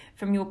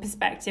 from your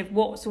perspective,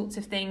 what sorts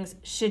of things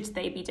should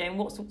they be doing?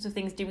 What sorts of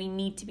things do we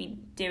need to be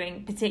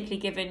doing, particularly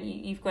given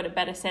you've got a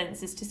better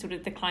sense as to sort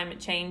of the climate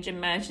change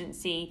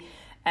emergency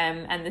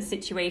and the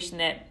situation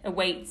that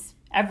awaits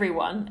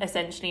everyone?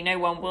 Essentially, no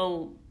one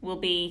will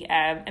be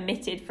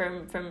omitted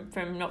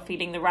from not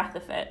feeling the wrath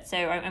of it. So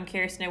I'm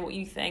curious to know what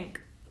you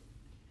think.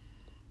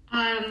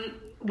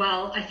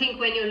 Well, I think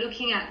when you're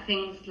looking at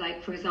things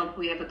like, for example,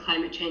 we have a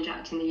Climate Change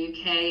Act in the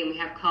UK and we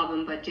have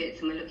carbon budgets,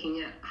 and we're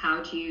looking at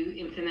how do you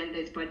implement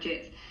those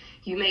budgets,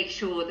 you make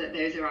sure that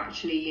those are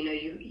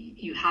actually,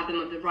 you have them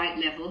at the right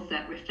levels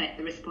that reflect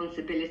the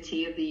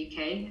responsibility of the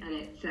UK and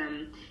its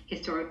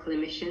historical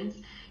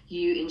emissions.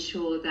 You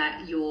ensure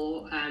that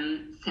you're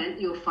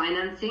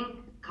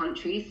financing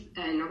countries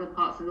in other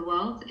parts of the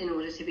world in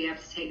order to be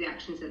able to take the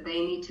actions that they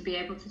need to be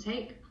able to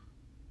take.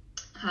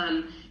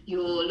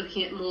 You're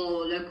looking at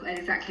more local,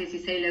 exactly as you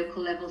say,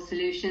 local level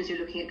solutions. You're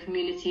looking at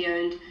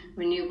community-owned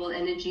renewable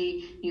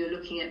energy. You're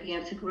looking at being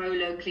able to grow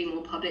locally,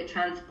 more public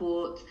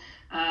transport,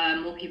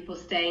 more people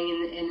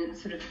staying in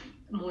sort of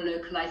more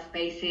localized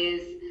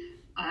spaces,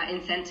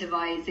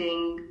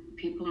 incentivizing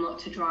people not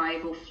to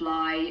drive or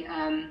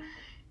fly,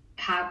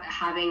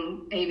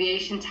 having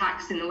aviation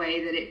tax in the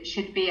way that it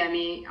should be. I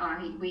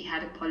mean, we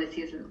had a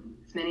policy,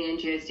 as many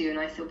NGOs do, and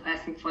I still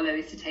personally follow,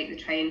 is to take the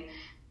train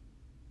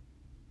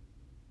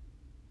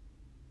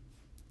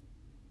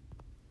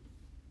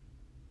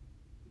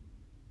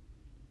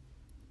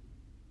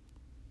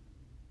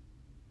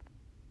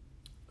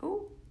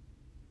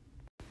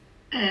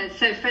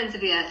So Friends of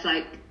the Earth,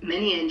 like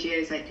many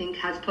NGOs, I think,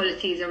 has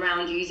policies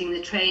around using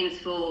the trains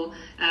for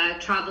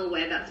travel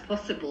where that's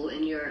possible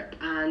in Europe.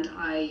 And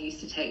I used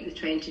to take the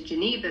train to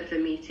Geneva for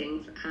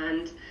meetings.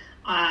 And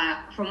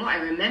from what I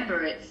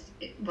remember,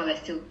 I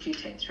still do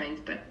take the trains,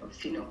 but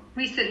obviously not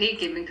recently,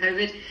 given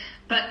COVID.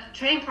 But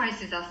train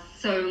prices are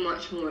so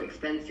much more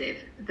expensive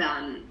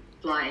than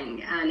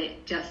flying, and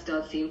it just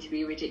does seem to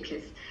be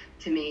ridiculous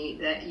to me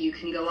that you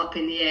can go up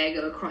in the air,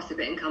 go across a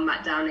bit and come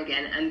back down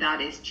again, and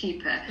that is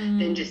cheaper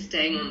than just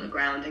staying on the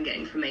ground and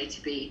getting from A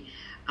to B.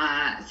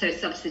 So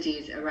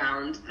subsidies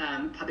around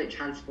public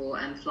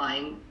transport and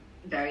flying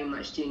very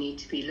much do need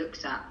to be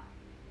looked at.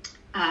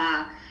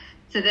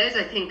 So those,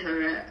 I think,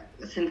 are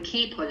some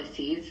key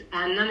policies,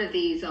 and none of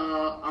these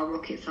are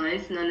rocket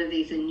science. None of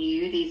these are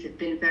new. These have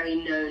been very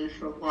known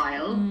for a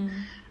while,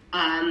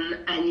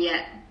 and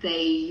yet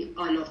they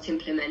are not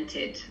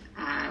implemented,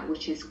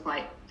 which is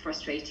quite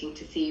frustrating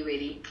to see,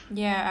 really.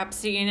 Yeah,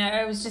 absolutely. And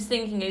I was just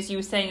thinking, as you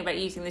were saying about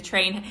using the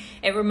train,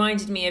 it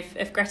reminded me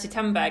of Greta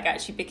Thunberg,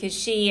 actually, because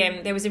she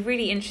there was a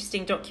really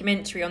interesting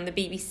documentary on the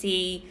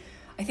BBC,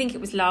 I think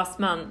it was last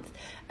month,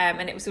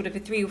 and it was sort of a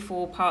 3 or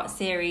 4 part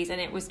series,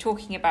 and it was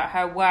talking about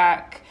her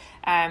work,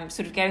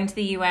 sort of going to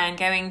the UN,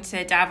 going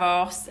to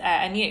Davos,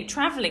 and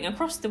travelling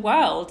across the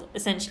world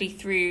essentially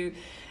through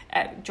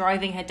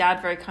driving. Her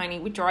dad very kindly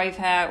would drive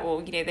her,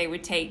 or they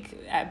would take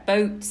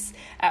boats,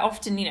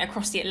 often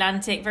across the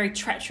Atlantic, very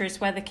treacherous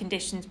weather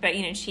conditions, but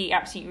she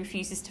absolutely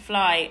refuses to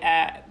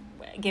fly,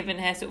 given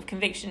her sort of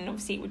conviction.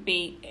 Obviously it would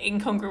be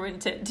incongruent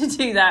to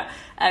do that,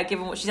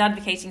 given what she's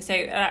advocating. So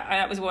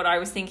that was what I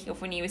was thinking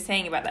of when you were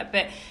saying about that.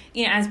 But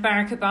as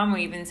Barack Obama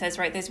even says,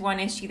 right, there's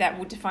one issue that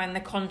will define the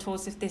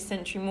contours of this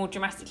century more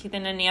dramatically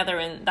than any other,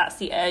 and that's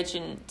the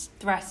urgent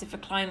threat of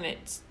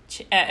climate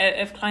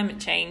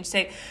change.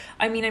 So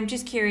I'm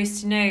just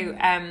curious to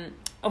know,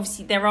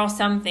 obviously there are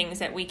some things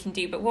that we can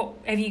do, but what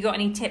have you got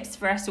any tips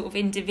for us sort of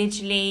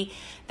individually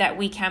that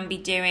we can be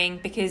doing?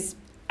 Because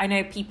I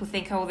know people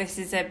think, oh, this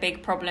is a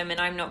big problem and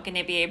I'm not going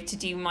to be able to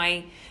do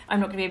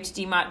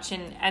much,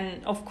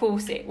 and of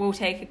course it will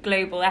take a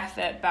global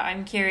effort, but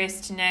I'm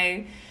curious to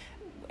know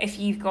if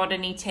you've got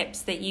any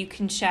tips that you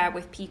can share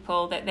with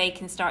people that they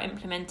can start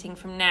implementing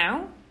from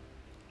now.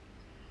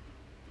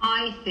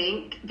 I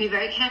think be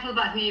very careful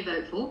about who you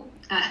vote for,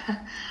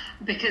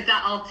 because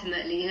that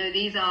ultimately,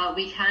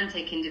 we can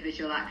take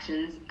individual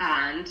actions,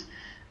 and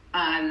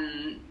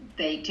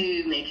they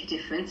do make a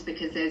difference,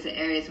 because those are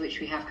areas which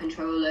we have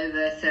control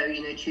over. So,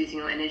 choosing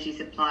your energy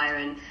supplier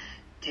and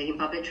taking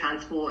public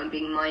transport and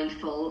being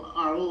mindful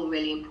are all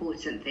really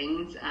important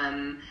things.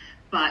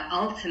 But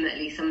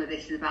ultimately, some of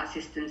this is about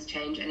systems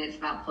change, and it's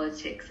about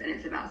politics, and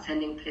it's about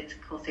sending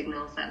political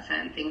signals that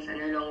certain things are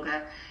no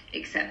longer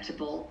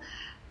acceptable.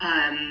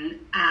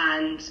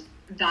 And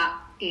that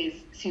is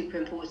super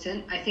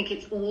important. I think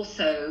it's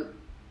also,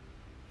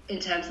 in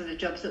terms of the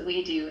jobs that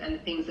we do and the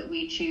things that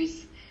we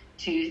choose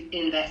to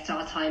invest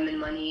our time and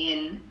money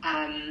in,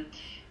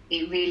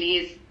 it really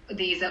is,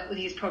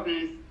 these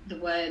problems, the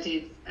word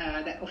is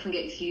that often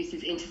gets used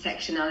is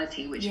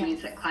intersectionality, which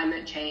means that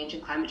climate change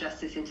and climate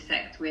justice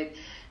intersect with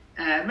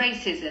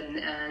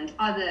racism and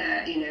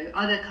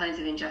other kinds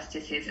of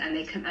injustices, and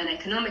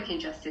economic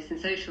injustice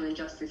and social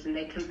injustice, and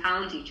they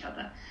compound each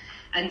other.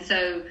 And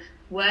so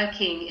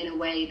working in a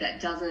way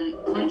that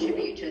doesn't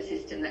contribute to a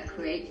system that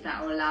creates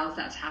that or allows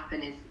that to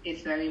happen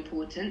is very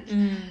important.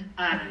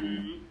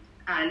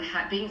 And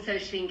being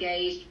socially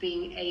engaged,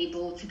 being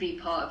able to be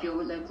part of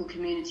your local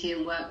community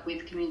and work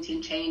with community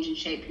and change and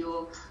shape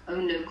your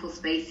own local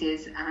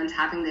spaces, and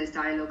having those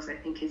dialogues, I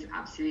think, is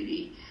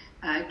absolutely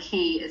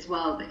key as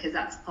well, because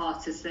that's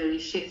part of slowly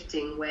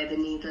shifting where the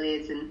needle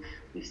is. And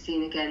we've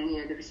seen again,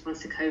 the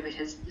response to COVID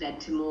has led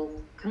to more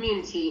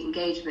community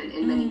engagement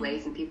in many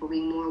ways, and people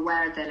being more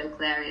aware of their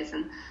local areas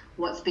and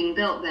what's being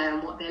built there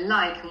and what they're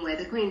like, and where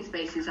the green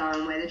spaces are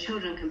and where the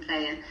children can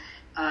play, and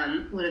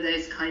all of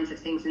those kinds of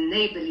things, and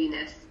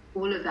neighbourliness.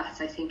 All of that,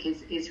 I think,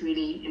 is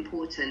really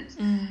important.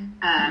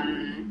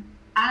 And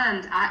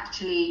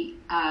actually,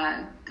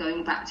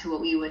 going back to what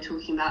we were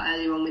talking about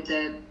earlier on with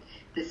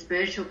the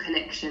spiritual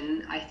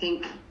connection, I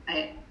think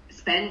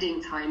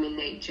spending time in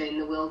nature, in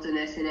the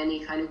wilderness, in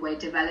any kind of way,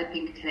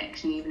 developing a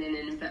connection even in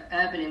an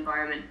urban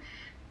environment,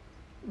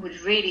 would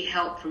really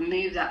help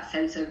remove that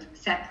sense of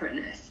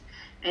separateness.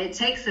 And it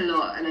takes a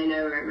lot, and I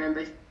remember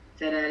I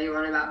said earlier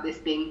on about this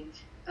being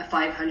a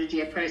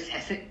 500-year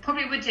process. It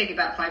probably would take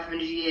about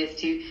 500 years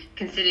to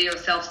consider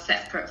yourself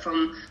separate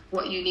from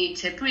what you need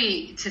to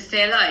breathe, to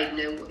stay alive,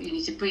 what you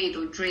need to breathe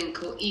or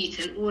drink or eat,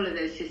 and all of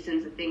those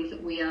systems are things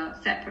that we are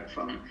separate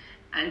from.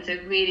 And so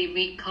really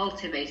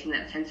recultivating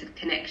that sense of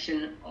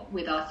connection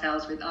with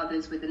ourselves, with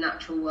others, with the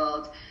natural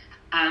world,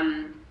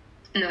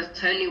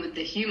 not only with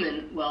the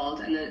human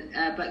world,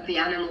 but the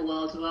animal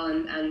world as well,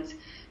 and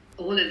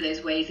all of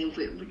those ways in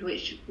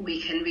which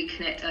we can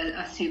reconnect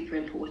are super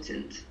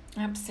important.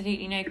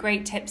 Absolutely,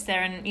 great tips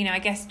there. And I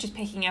guess just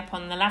picking up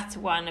on the latter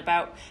one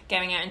about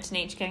going out into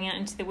nature, going out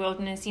into the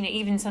wilderness,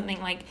 even something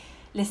like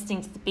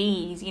listening to the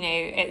bees,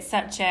 it's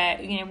such a,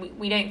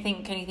 we don't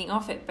think anything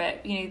of it,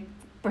 but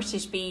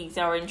British bees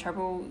are in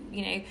trouble.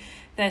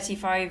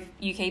 35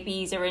 UK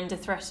bees are under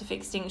threat of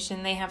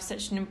extinction. They have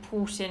such an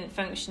important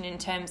function in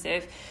terms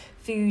of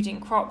food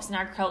and crops and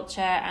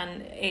agriculture,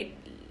 and it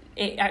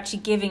actually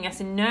giving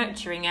us and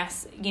nurturing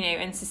us,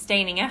 and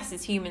sustaining us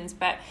as humans.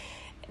 But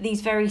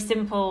these very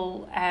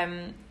simple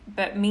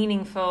but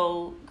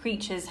meaningful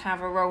creatures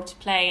have a role to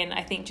play. And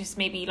I think just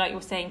maybe, like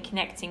you're saying,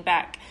 connecting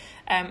back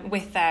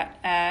with that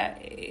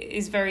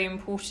is very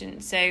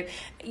important. So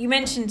you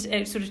mentioned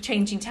sort of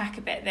changing tack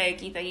a bit there,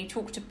 Geeta. You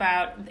talked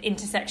about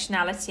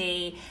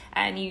intersectionality,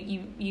 and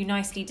you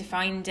nicely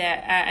defined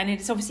it. And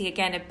it's obviously,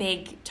 again, a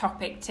big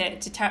topic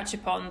to touch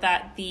upon,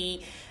 that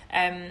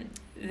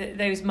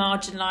those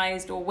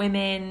marginalised, or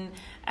women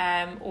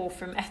or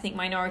from ethnic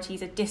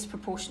minorities, are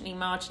disproportionately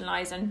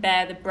marginalised and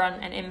bear the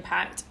brunt and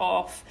impact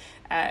of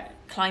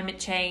climate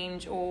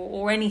change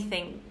or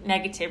anything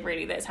negative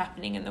really that's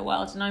happening in the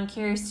world. And I'm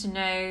curious to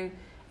know,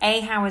 A,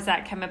 how has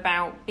that come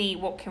about? B,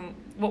 what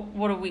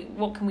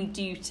can we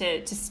do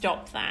to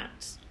stop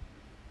that?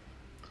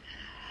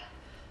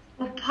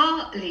 Well,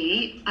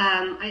 partly,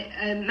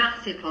 a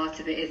massive part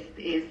of it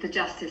is the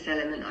justice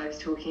element I was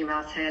talking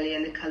about earlier,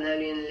 and the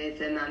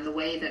colonialism, and the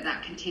way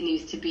that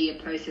continues to be a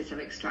process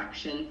of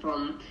extraction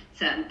from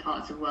certain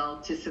parts of the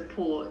world to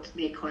support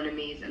the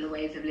economies and the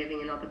ways of living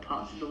in other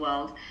parts of the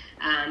world.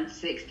 And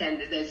to the extent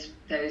that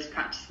those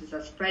practices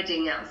are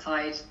spreading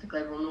outside the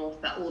global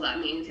north, that all that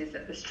means is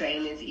that the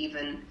strain is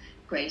even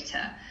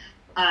greater.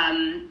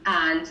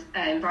 And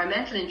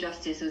environmental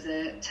injustice was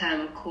a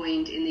term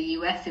coined in the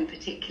US in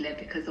particular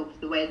because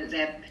of the way that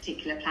their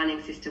particular planning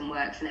system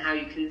works and how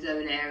you can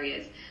zone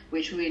areas,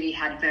 which really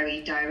had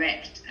very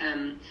direct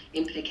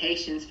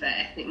implications for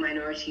ethnic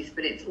minorities.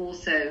 But it's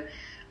also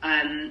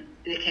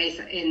the case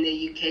in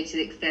the UK to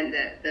the extent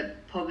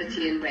that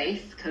poverty and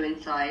race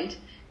coincide,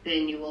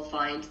 then you will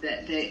find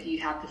that you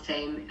have the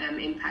same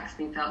impacts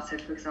being felt. So,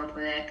 for example,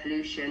 in air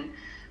pollution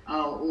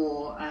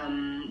or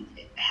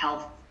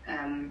health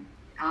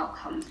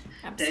outcomes.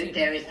 Absolutely.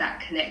 There is that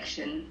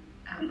connection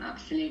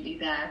absolutely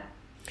there.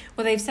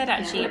 Well, they've said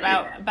actually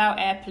about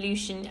air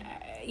pollution,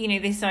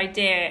 this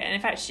idea, and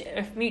in fact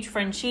a mutual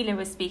friend Sheila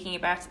was speaking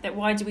about it, that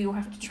why do we all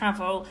have to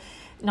travel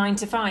 9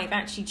 to 5?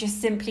 Actually,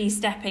 just simply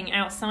stepping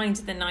outside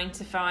the 9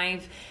 to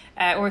 5,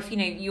 or if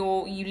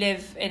you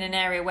live in an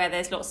area where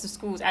there's lots of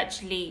schools,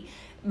 actually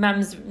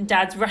mums and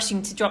dads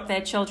rushing to drop their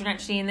children,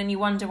 and then you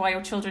wonder why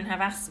your children have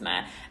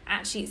asthma.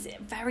 Actually, it's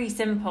very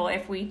simple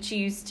if we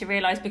choose to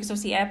realise, because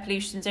obviously air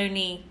pollution is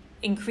only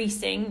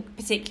increasing,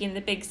 particularly in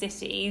the big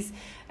cities,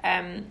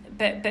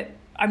 but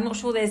I'm not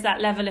sure there's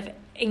that level of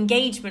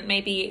engagement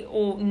maybe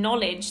or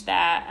knowledge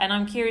there, and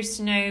I'm curious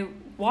to know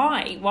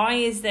why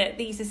is that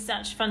these are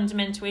such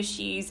fundamental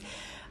issues.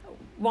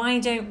 Why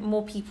don't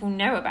more people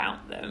know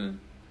about them?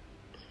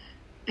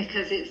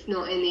 Because it's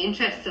not in the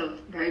interests of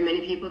very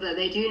many people that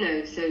they do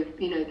know. So,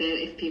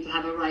 if people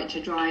have a right to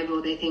drive, or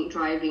they think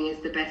driving is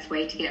the best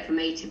way to get from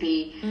A to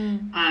B,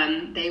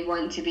 they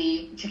want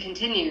to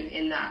continue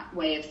in that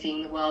way of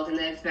seeing the world. And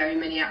there's very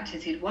many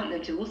actors who'd want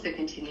them to also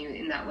continue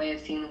in that way of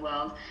seeing the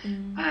world.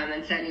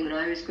 And certainly when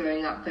I was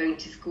growing up, going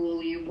to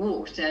school, you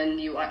walked,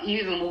 and you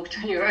even walked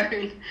on your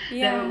own,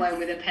 never mind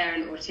with a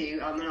parent or two,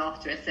 and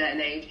after a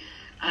certain age.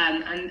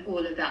 And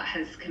all of that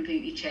has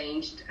completely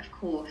changed, of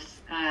course.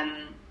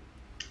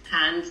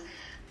 And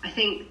I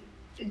think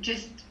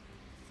just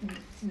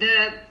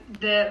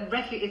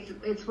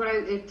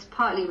it's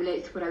partly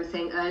relates to what I was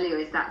saying earlier,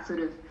 is that sort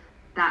of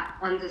that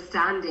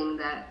understanding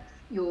that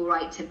your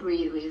right to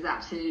breathe, which is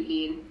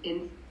absolutely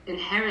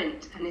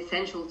inherent and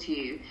essential to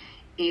you,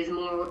 is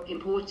more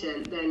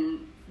important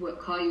than what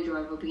car you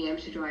drive or being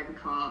able to drive a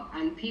car.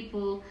 And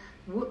people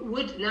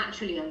would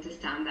naturally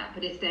understand that,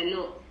 but if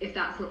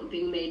that's not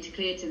being made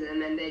clear to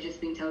them, and they're just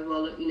being told,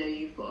 well, look,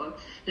 you've got a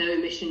no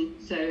emission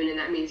zone, and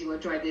that means you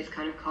want to drive this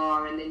kind of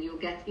car, and then you'll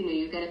get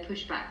a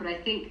pushback. But I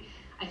think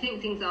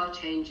things are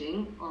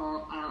changing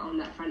on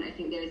that front. I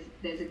think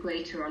there's a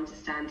greater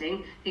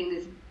understanding. I think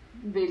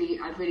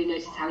I've really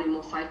noticed how many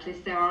more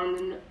cyclists there are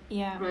on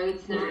the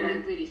roads now, and I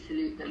really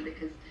salute them,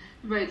 because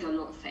roads are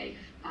not safe,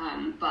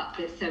 but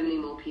there's so many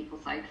more people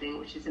cycling,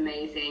 which is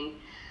amazing.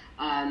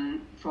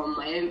 From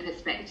my own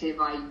perspective,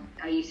 I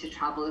used to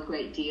travel a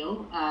great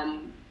deal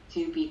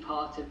to be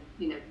part of,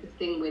 the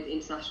thing with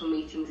international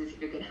meetings is if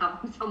you're going to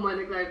have them somewhere in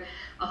the globe,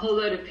 a whole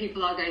load of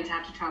people are going to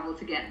have to travel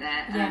to get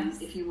there.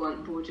 If you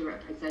want broader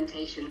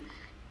representation.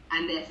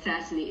 And there's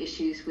certainly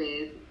issues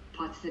with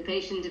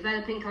participation in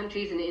developing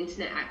countries and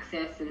internet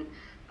access, and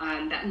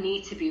that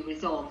need to be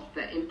resolved.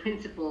 But in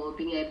principle,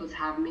 being able to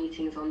have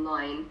meetings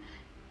online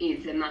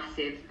is a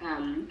massive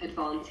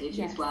advantage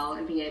as well,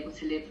 and being able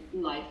to live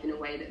life in a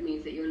way that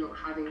means that you're not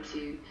having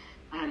to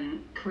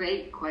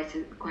create quite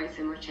so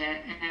much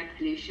air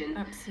pollution.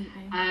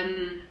 Absolutely.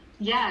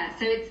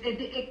 So it's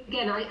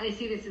again, I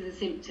see this as a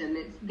symptom.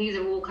 These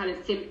are all kind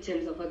of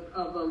symptoms of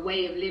a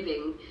way of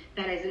living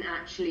that isn't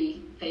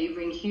actually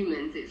favouring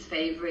humans. It's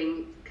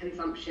favouring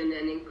consumption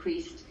and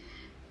increased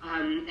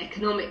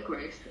economic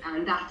growth,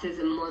 and that as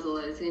a model,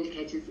 as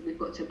indicators that we've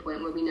got to a point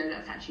where we know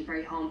that's actually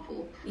very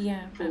harmful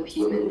for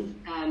humans,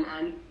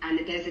 and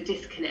there's a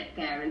disconnect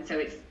there, and so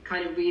it's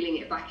kind of reeling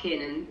it back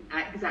in, and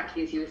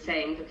exactly as you were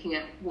saying, looking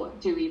at what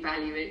do we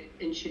value it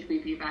and should we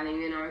be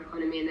valuing in our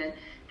economy, and then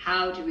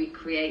how do we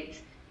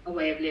create a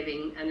way of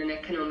living and an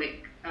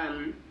economic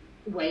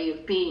way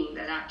of being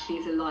that actually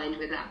is aligned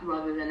with that,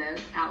 rather than an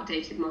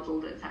outdated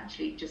model that's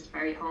actually just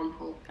very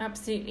harmful.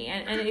 Absolutely,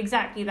 and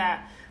exactly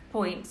that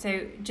point.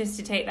 So just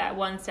to take that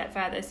one step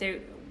further, so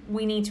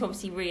we need to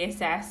obviously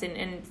reassess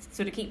and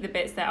sort of keep the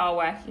bits that are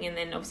working, and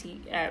then obviously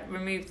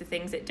remove the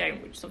things that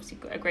don't, which is obviously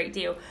a great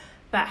deal.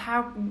 But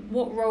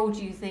what role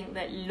do you think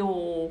that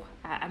law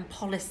and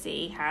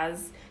policy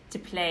has to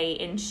play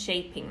in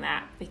shaping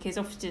that? Because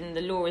often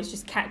the law is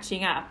just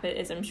catching up,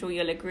 as I'm sure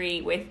you'll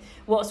agree, with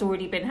what's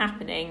already been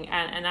happening,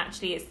 and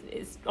actually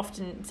it's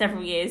often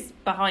several years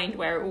behind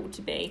where it ought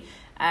to be.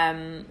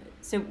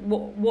 So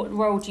what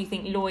role do you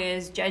think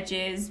lawyers,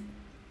 judges,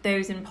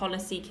 those in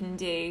policy can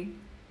do?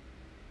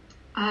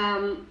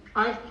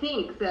 I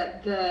think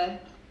that there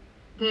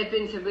have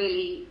been some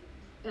really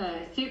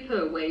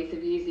super ways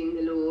of using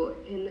the law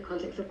in the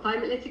context of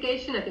climate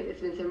litigation. I think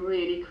there's been some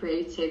really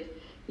creative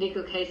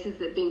legal cases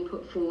that are being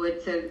put forward.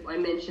 So I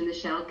mentioned the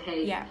Shell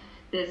case. Yeah.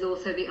 There's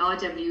also the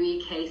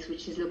RWE case,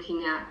 which is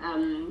looking at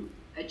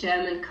a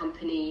German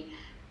company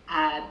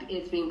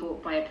is being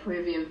bought by a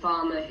Peruvian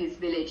farmer whose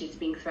village is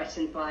being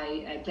threatened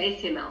by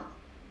glacier melt.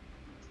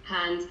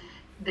 And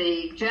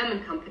the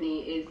German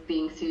company is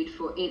being sued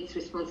for its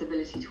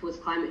responsibility towards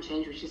climate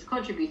change, which is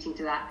contributing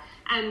to that.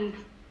 And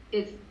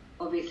it's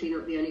obviously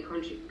not the only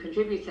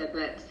contributor,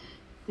 but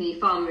the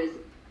farmer is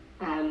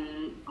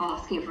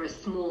asking for a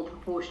small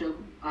proportion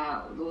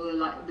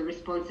of the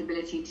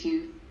responsibility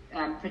to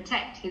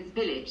protect his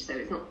village. So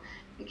it's not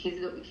like he's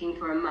looking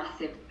for a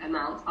massive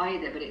amount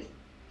either, but it's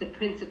the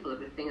principle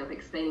of the thing of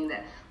explaining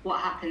that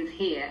what happens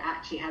here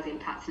actually has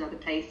impacts in other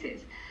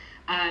places.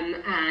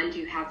 And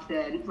you have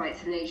the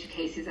rights of nature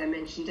cases I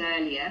mentioned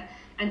earlier.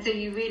 And so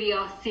you really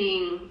are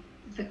seeing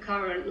the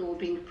current law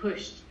being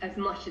pushed as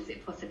much as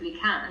it possibly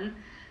can.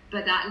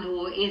 But that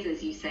law is,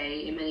 as you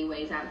say, in many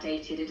ways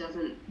outdated. It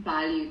doesn't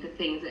value the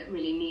things that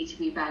really need to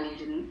be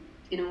valued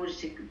in order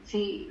to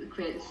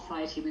create the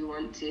society we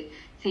want to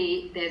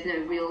see. There's no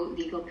real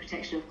legal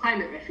protection of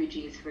climate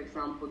refugees, for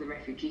example. The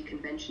Refugee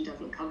Convention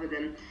doesn't cover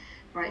them.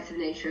 Rights of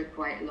nature are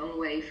quite a long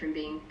way from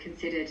being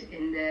considered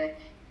in the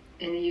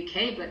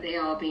UK, but they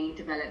are being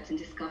developed and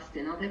discussed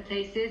in other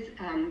places.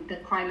 The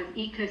crime of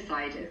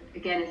ecocide,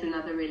 again, is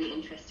another really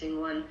interesting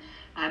one,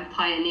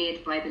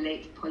 pioneered by the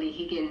late Polly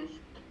Higgins.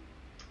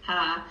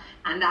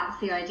 And that's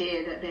the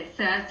idea that there's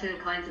certain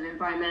kinds of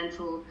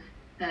environmental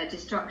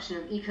destruction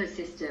of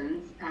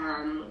ecosystems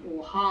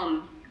or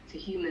harm to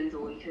humans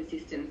or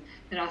ecosystems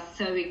that are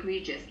so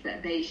egregious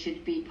that they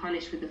should be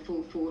punished with the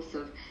full force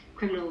of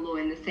criminal law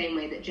in the same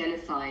way that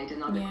genocide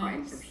and other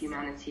crimes of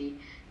humanity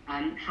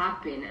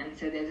have been. And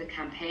so there's a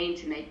campaign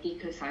to make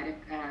ecocide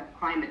a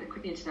crime at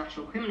the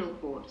International Criminal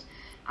Court,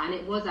 and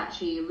it was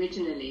actually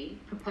originally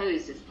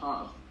proposed as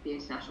part of the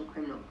International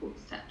Criminal Court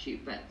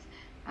statute, but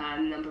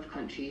a number of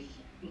countries,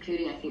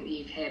 including I think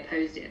the UK,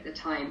 opposed it at the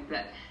time.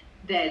 But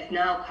there's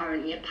now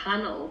currently a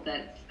panel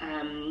that's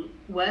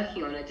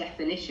working on a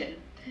definition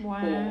for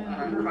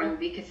crime of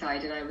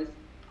ecocide, and I was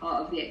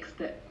part of the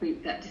expert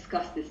group that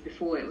discussed this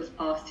before it was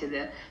passed to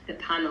the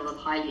panel of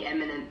highly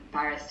eminent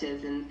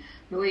barristers and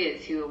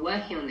lawyers who are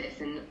working on this.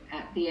 And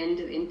at the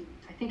end of,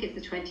 I think it's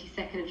the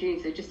 22nd of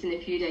June, so just in a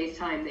few days'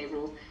 time, they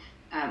will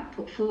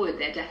put forward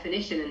their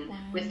definition. And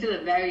we're still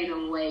a very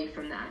long way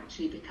from that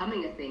actually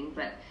becoming a thing.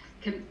 But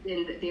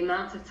in the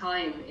amount of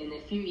time in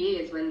a few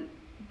years, a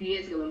few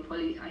years ago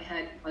when I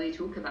heard Polly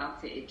talk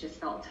about it, it just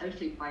felt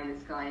totally pie in the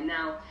sky. And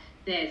now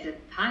there's a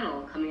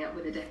panel coming up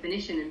with a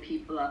definition, and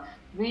people are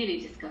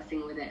really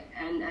discussing with it,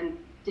 and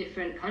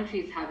different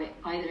countries have it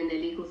either in their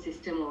legal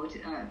system, or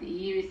the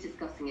EU is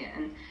discussing it,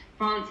 and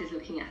France is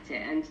looking at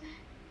it. And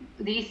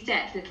these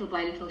steps, little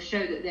by little,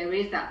 show that there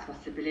is that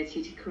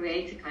possibility to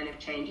create a kind of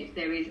change if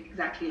there is,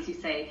 exactly as you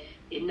say,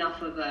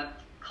 enough of a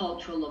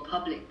cultural or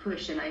public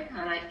push. And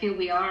I feel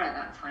we are at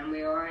that time.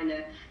 We are in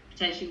a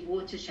potentially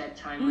watershed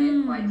time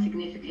where quite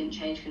significant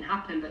change can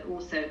happen, but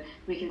also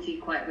we can see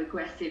quite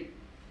regressive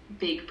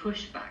big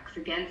pushbacks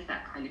against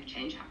that kind of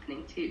change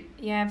happening too.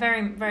 Yeah,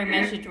 very, very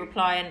measured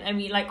reply. And I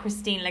mean, like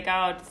Christine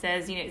Lagarde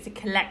says, it's a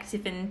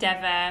collective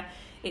endeavour.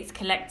 It's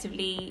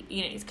collectively,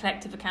 it's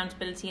collective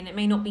accountability, and it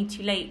may not be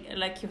too late,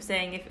 like you're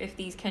saying, if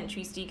these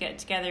countries do get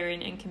together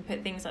and can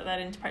put things like that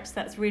into practice.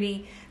 That's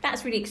really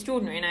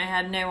extraordinary, and I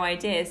had no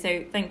idea.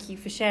 So thank you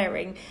for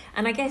sharing.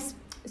 And I guess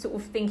sort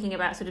of thinking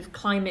about sort of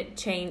climate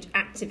change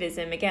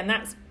activism, again,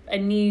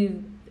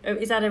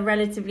 is that a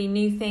relatively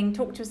new thing?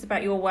 Talk to us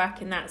about your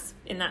work in that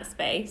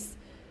space.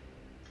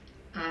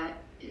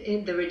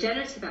 In the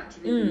regenerative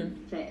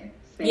activism space.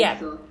 Yeah.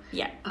 Or,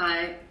 yeah.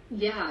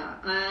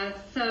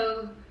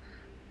 So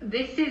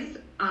this is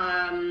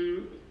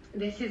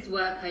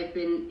work I've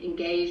been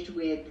engaged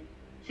with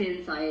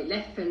since I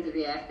left Friends of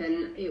the Earth,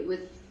 and it was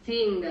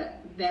seeing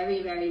that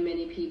very, very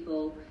many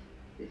people,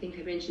 I think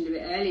I mentioned a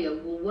bit earlier,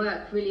 will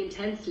work really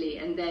intensely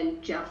and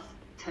then just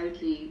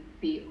totally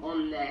be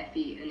on their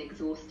feet and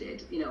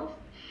exhausted,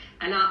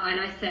 and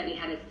I certainly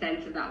had a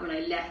sense of that when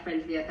I left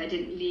Friends of the Earth. I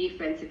didn't leave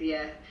Friends of the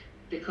Earth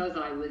because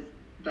I was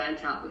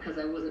burnt out, because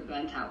I wasn't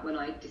burnt out when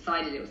I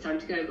decided it was time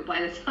to go. But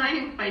by the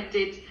time I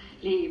did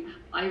leave,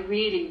 I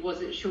really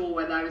wasn't sure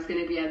whether I was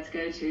going to be able to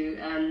go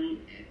to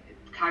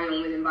carry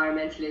on with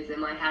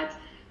environmentalism.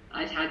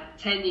 I'd had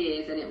 10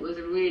 years, and it was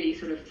really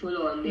sort of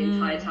full on the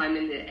entire time,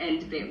 and the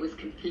end bit was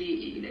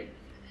completely,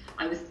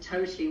 I was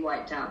totally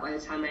wiped out by the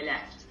time I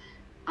left.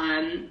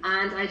 And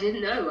I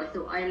didn't know. I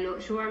thought, I'm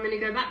not sure I'm going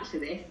to go back to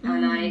this.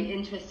 And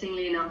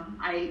interestingly enough,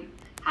 I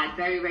had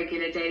very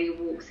regular daily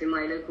walks in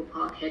my local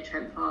park here,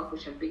 Trent Park,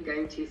 which I've been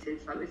going to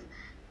since I was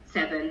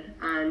 7,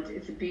 and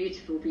it's a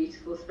beautiful,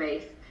 beautiful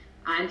space.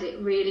 And it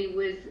really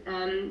was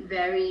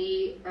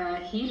very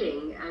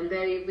healing and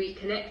very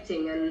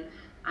reconnecting,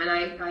 and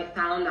I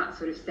found that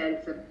sort of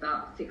sense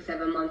about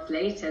 6-7 months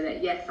later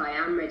that yes, I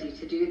am ready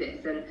to do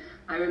this. And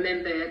I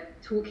remember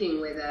talking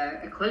with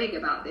a colleague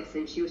about this,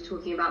 and she was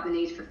talking about the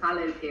need for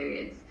fallow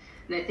periods,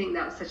 and I think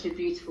that's such a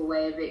beautiful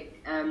way of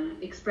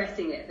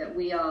expressing it, that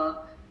we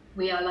are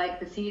like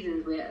the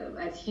seasons.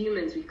 As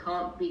humans, we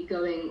can't be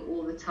going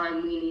all the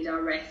time. We need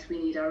our rest, we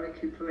need our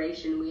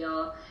recuperation. We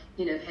are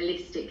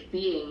holistic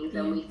beings,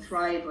 and we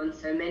thrive on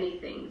so many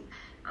things.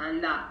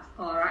 And that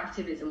our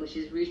activism, which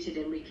is rooted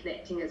in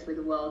reconnecting us with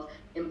the world,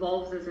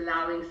 involves us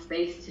allowing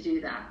space to do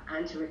that,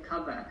 and to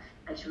recover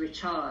and to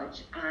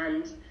recharge.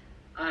 And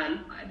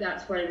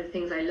that's one of the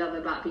things I love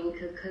about being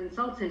a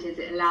consultant, is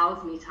it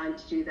allows me time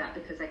to do that,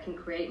 because I can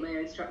create my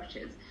own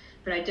structures.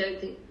 But I don't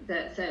think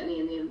that, certainly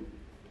in the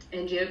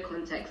NGO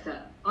context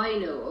that I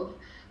know of,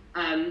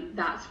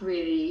 that's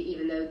really,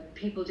 even though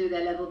people do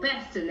their level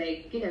best and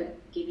they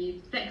give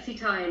you flexi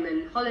time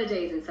and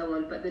holidays and so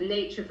on, but the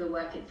nature of the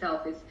work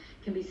itself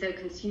can be so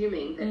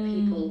consuming that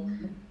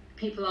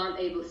people aren't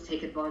able to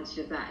take advantage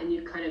of that, and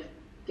you kind of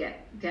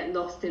get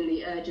lost in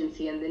the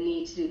urgency and the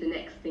need to do the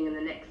next thing and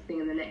the next thing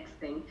and the next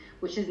thing,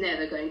 which is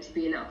never going to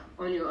be enough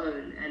on your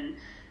own.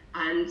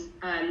 And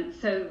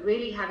so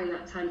really having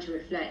that time to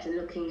reflect and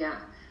looking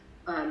at,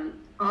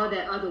 are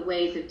there other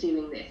ways of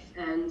doing this,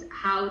 and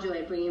how do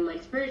I bring in my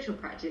spiritual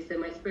practice? So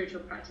my spiritual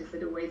practice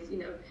had always,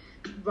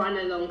 run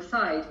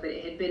alongside, but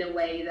it had been a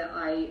way that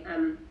I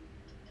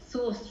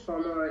sourced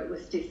from, or it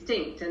was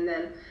distinct. And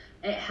then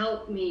it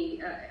helped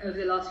me over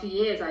the last few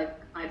years.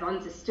 I've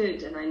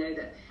understood, and I know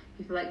that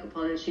people like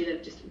Gopal and Sheila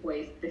have just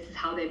always, this is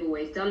how they've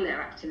always done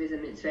their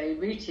activism. It's very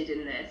rooted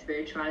in their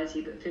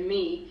spirituality. But for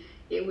me,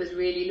 it was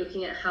really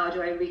looking at how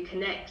do I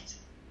reconnect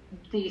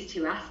these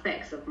two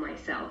aspects of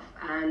myself,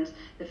 and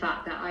the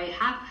fact that I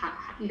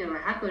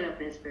have grown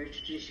up in a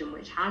spiritual tradition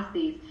which has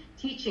these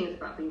teachings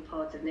about being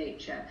part of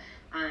nature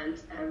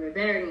and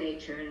revering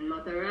nature and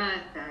Mother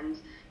Earth,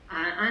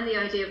 and the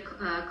idea of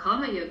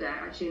karma yoga,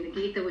 actually, in the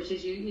Gita, which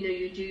is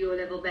you do your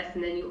level best,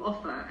 and then you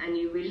offer and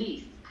you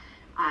release.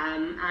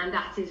 And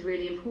that is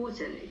really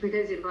important,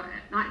 because if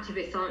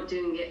activists aren't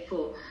doing it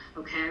for,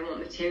 okay, I want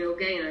material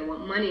gain, I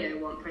want money, I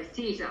want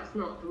prestige, that's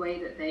not the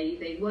way that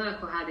they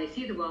work or how they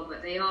see the world,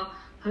 but they are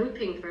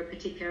hoping for a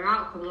particular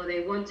outcome, or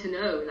they want to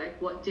know, like,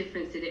 what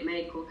difference did it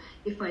make, or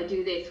if I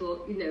do this,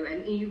 or, and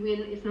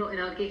it's not in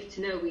our gift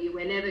to know,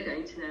 we're never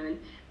going to know. And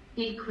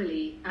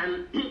equally,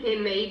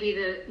 it may be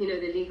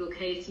the legal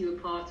case you were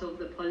part of,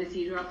 the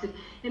policy drafted,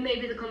 it may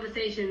be the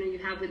conversation you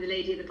have with the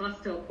lady at the bus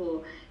stop,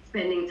 or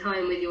spending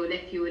time with your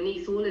nephew or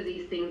niece. All of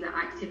these things are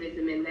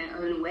activism in their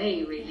own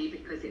way, really,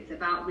 because it's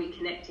about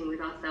reconnecting with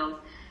ourselves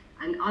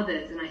and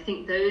others. And I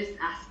think those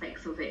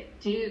aspects of it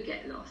do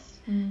get lost.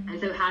 And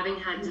so having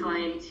had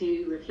time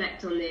to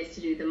reflect on this,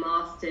 to do the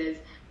masters,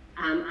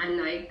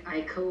 and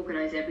I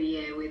co-organise every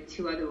year with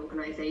 2 other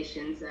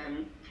organisations,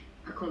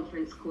 a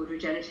conference called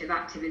Regenerative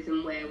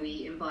Activism, where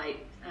we invite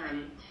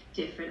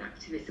different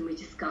activists, and we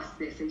discuss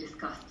this and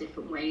discuss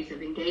different ways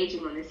of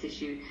engaging on this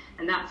issue,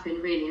 and that's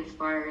been really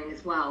inspiring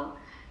as well.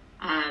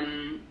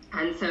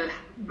 And so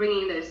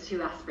bringing those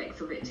 2 aspects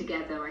of it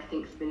together, I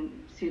think, has been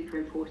super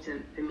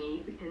important for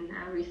me in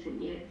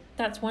recent years.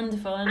 That's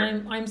wonderful,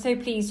 and I'm so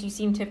pleased you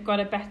seem to have got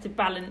a better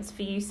balance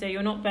for you, so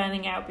you're not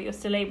burning out, but you're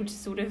still able to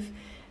sort of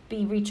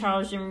be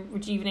recharged and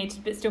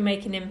rejuvenated, but still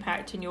make an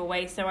impact in your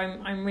way. So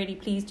I'm really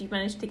pleased you've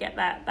managed to get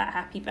that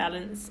happy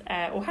balance,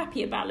 or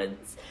happier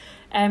balance.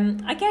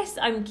 I guess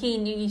I'm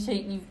keen.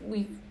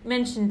 We've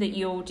mentioned that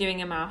you're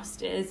doing a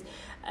master's.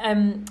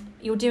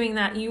 You're doing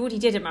that. You already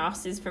did a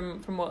master's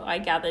from what I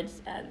gathered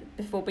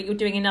before, but you're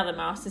doing another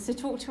master's. So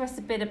talk to us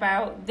a bit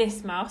about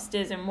this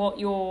master's and what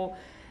you're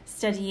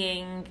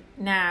studying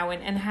now,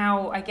 and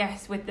how, I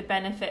guess, with the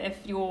benefit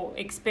of your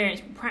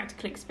experience,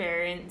 practical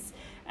experience,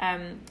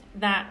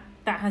 that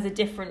has a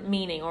different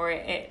meaning, or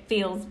it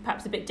feels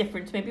perhaps a bit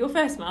different to maybe your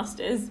first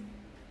master's.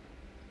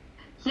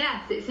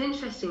 Yes, it's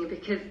interesting,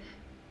 because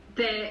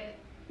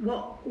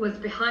what was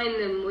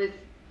behind them was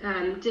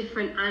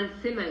different and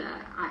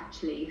similar,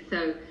 actually.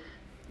 So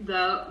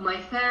my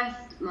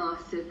first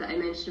master's that I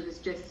mentioned was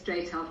just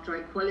straight after I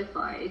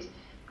qualified,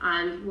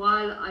 and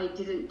while I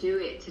didn't do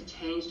it to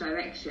change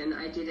direction,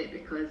 I did it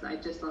because I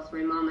just lost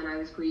my mum and I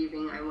was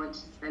grieving. I wanted to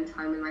spend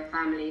time with my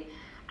family,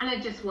 and I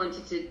just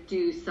wanted to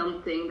do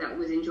something that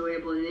was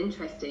enjoyable and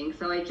interesting.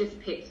 So I just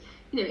picked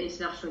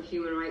international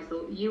human rights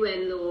law,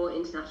 UN law,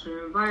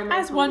 international environmental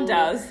as one law,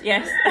 does,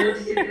 yes. Yeah,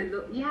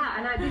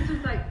 and this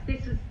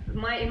was in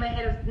my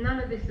head, none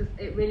of this was,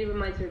 it really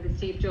reminds me of the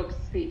Steve Jobs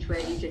speech where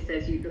he just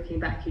says, looking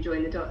back, you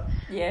join the dots.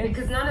 Yes.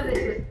 Because none of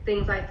this was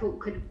things I thought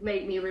could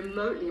make me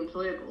remotely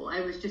employable.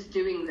 I was just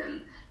doing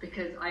them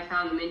because I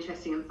found them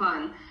interesting and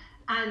fun.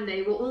 And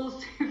they were all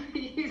super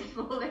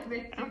useful. They've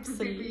been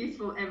super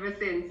useful ever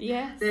since.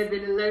 Yes. There have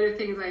been a load of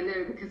things I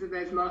know because of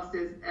those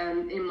masters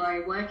in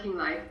my working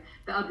life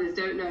that others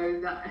don't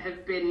know that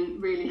have been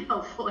really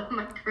helpful in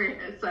my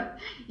career. So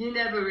you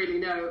never really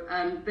know.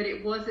 But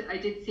I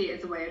did see it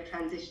as a way of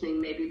transitioning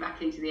maybe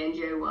back into the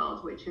NGO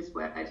world, which is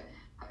where I'd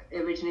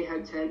originally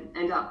hoped to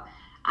end up.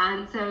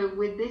 And so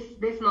with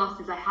this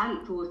masters, I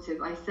hadn't thought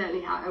of. I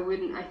certainly I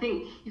wouldn't. I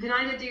think you can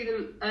either do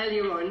them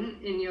earlier on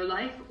in your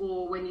life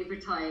or when you've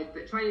retired.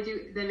 But trying to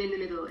do them in the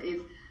middle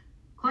is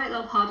quite a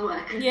lot of hard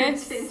work.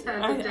 Yes,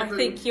 I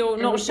think you're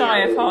not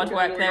shy of hard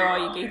work there, are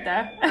you,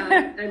 Geetha?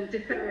 And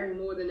deferring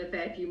more than a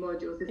fair few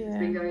modules. This has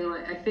been going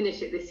on. I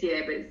finished it this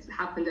year, but it's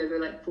happened over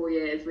like 4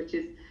 years, which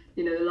is,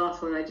 the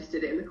last one I just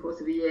did it in the course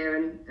of a year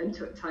and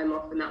took time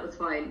off, and that was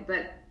fine.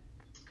 But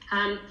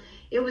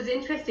it was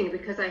interesting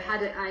because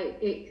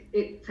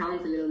it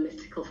sounds a little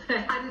mystical, but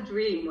I had a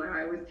dream where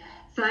I was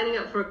signing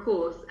up for a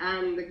course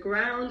and the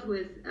ground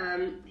was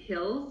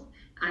hills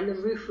and the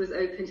roof was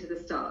open to the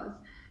stars.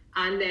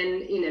 And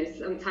then,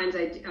 sometimes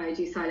I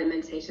do silent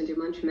meditation, do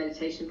mantra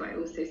meditation, but I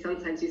also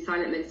sometimes do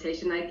silent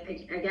meditation. I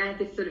get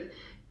this sort of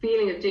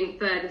feeling of doing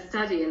further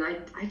study, and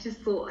I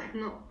just thought,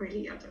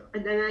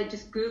 and then I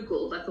just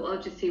Googled, I thought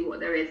I'll just see what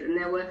there is. And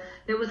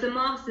there was a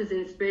master's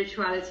in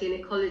spirituality and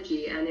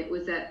ecology, and it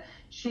was at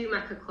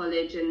Schumacher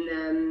College,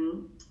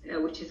 and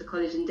which is a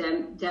college in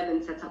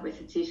Devon set up by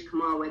Satish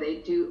Kumar, where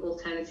they do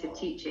alternative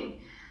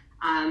teaching,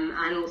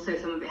 and also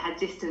some of it had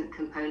distant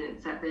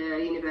components at the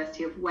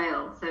University of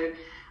Wales. So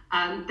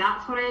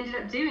that's what I ended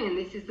up doing, and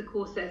this is the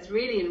course that's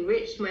really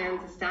enriched my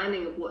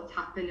understanding of what's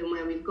happened and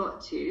where we've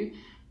got to,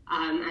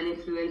 and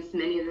influenced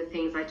many of the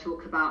things I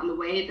talk about and the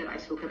way that I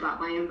talk about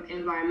my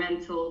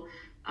environmental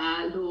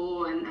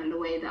law and the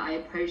way that I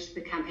approach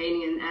the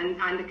campaigning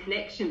and the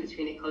connection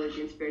between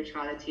ecology and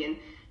spirituality, and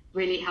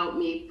really helped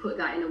me put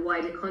that in a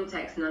wider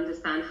context and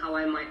understand how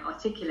I might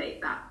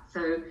articulate that.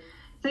 So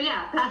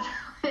yeah, that's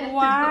how I ended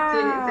up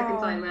doing it second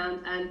time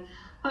around, and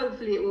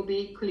hopefully it will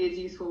be equally as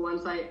useful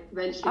once I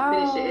eventually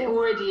finish it. It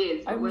already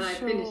is, but when I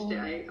finished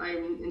it,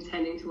 I'm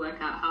intending to work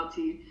out how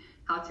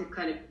to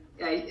kind of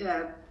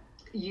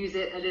use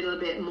it a little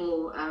bit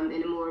more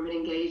in a more of an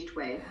engaged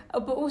way.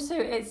 But also,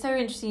 it's so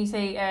interesting you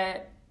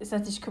say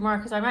Satish Kumar,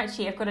 because I've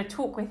got a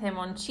talk with him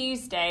on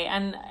Tuesday,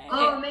 and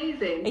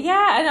amazing.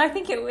 Yeah, and I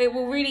think it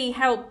will really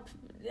help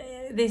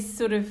this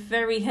sort of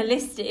very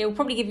holistic. It will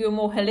probably give you a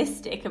more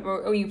holistic,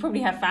 or you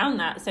probably have found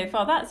that so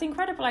far. That's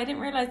incredible. I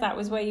didn't realize that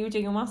was where you were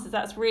doing your masters.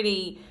 That's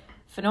really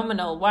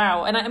phenomenal.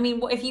 Wow. And I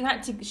mean, if you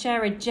had to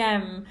share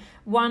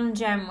one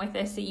gem with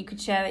us that you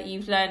could share that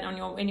you've learned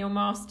in your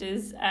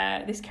masters,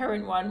 this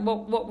current one,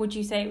 what would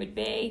you say it would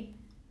be?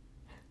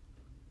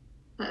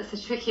 That's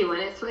a tricky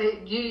one.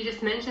 You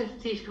just mentioned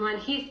Satish Kumar.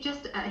 He's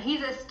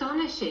he's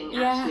astonishing.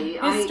 Yeah, actually,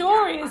 his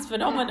story is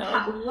phenomenal.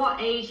 At what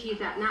age he's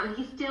at now, and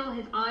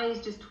his eyes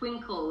just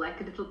twinkle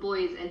like a little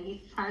boy's, and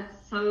he has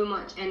so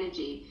much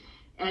energy,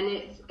 and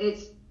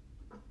it's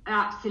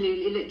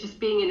absolutely,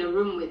 just being in a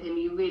room with him,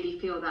 you really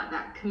feel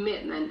that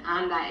commitment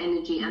and that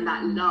energy and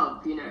that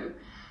love.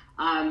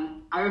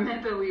 I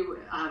remember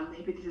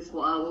maybe this is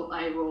what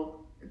I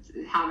will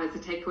have as a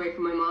takeaway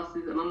from my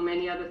masters, among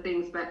many other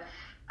things, but.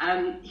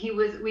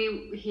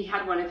 He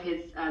had one of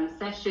his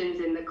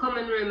sessions in the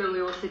common room, and we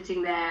were all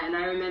sitting there, and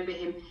I remember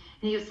him, and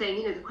he was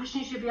saying, the question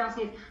you should be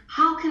asking is,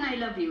 how can I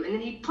love you? And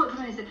then he put it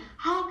on and said,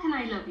 how can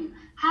I love you?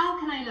 How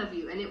can I love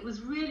you? And it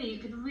was really, you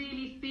could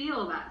really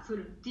feel that sort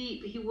of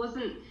deep, it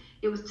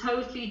was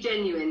totally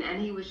genuine,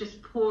 and he was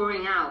just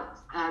pouring out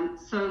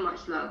so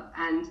much love.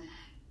 And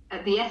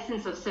the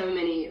essence of so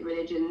many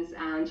religions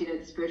and,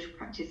 the spiritual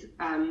practice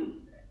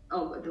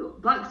of the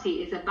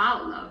Bhakti is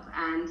about love,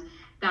 and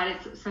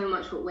that is so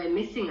much what we're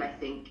missing, I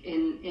think,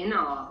 in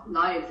our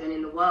lives and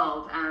in the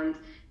world. And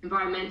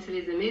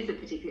environmentalism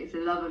is it's a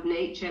love of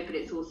nature, but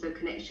it's also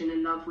connection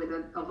and love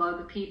of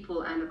other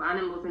people and of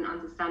animals, and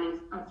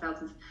understanding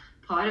ourselves as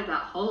part of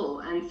that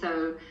whole. And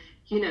so,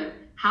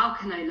 how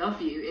can I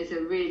love you is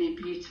a really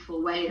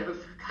beautiful way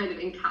of kind of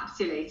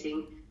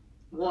encapsulating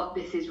what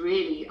this is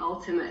really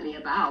ultimately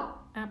about.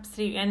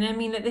 Absolutely. And I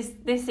mean that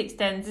this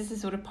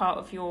is sort of part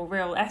of your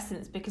real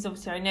essence, because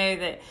obviously I know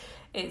that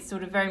it's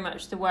sort of very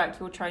much the work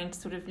you're trying to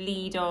sort of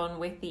lead on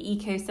with the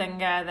Eco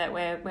Sangha that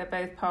we're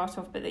both part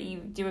of, but that you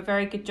do a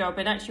very good job,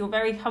 and actually you're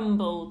very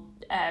humble.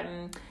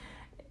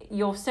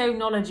 You're so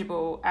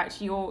knowledgeable.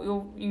 Actually,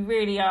 you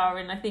really are,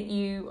 and I think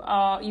you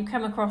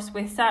come across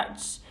with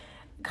such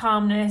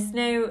calmness,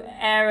 no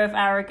air of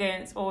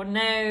arrogance, or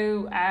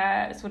no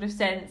sort of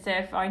sense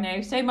of I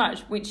know so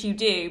much, which you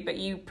do, but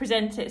you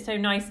present it so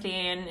nicely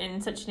and in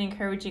such an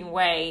encouraging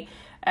way.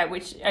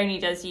 which only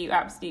does you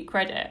absolute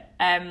credit.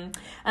 And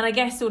I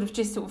guess sort of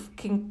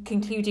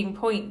concluding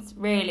points,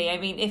 really. I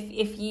mean,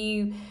 if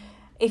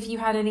you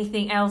had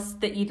anything else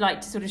that you'd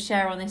like to sort of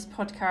share on this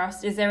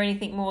podcast, is there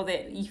anything more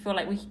that you feel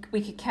like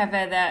we could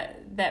cover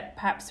that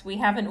perhaps we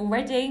haven't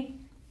already?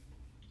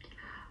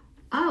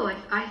 Oh,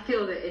 I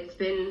feel that it's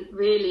been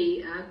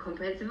really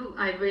comprehensive.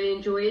 I've really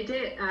enjoyed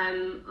it.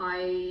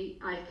 I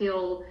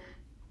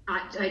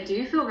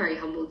do feel very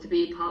humbled to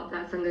be part of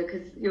that Sangha,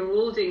 because you're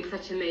all doing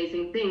such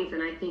amazing things,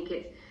 and I think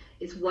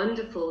it's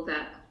wonderful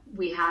that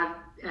we have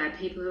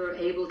people who are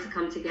able to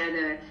come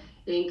together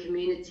in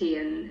community.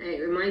 And it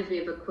reminds me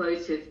of a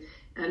quote of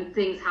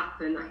things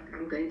happen.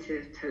 I'm going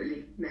to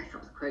totally mess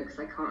up the quote because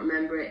I can't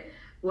remember it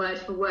word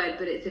for word,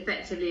 but it's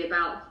effectively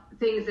about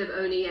things have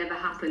only ever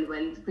happened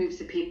when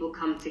groups of people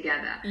come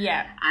together.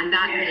 Yeah. And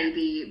that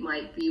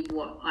might be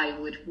what I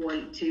would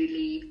want to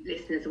leave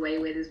listeners away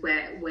with, is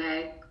where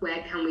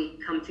can we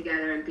come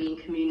together and be in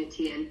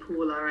community and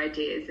pool our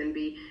ideas and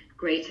be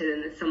greater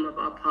than the sum of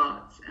our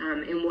parts,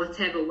 in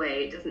whatever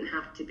way. It doesn't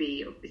have to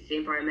be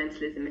obviously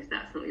environmentalism if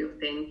that's not your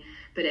thing,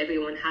 but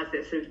everyone has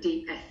this sort of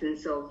deep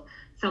essence of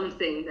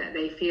something that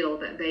they feel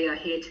that they are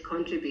here to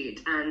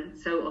contribute, and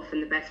so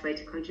often the best way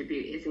to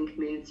contribute is in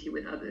community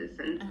with others,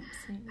 and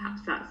absolutely.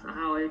 Perhaps that's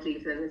how I would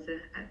leave them, as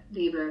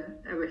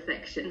a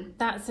reflection.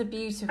 That's a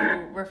beautiful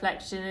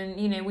reflection,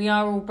 and we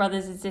are all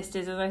brothers and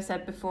sisters, as I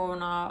said before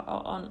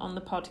on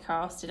the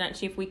podcast, and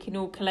actually if we can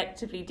all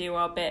collectively do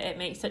our bit, it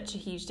makes such a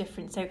huge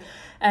difference. So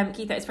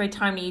Geetha, it's very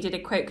timely you did a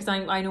quote, because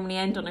I normally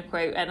end on a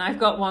quote, and I've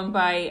got one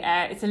by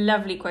it's a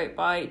lovely quote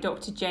by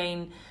Dr.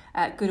 Jane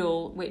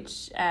Goodall,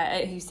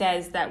 who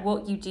says that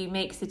what you do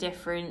makes a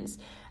difference,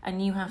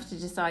 and you have to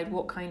decide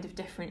what kind of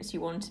difference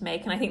you want to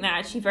make. And I think that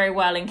actually very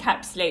well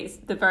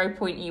encapsulates the very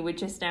point you were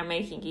just now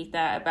making,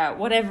 Geetha, about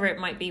whatever it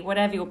might be,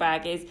 whatever your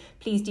bag is,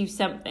 please do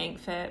something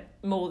for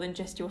more than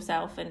just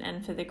yourself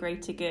and for the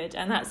greater good.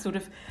 And that's sort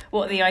of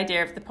what the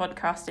idea of the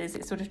podcast is.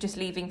 It's sort of just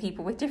leaving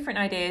people with different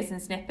ideas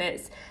and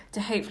snippets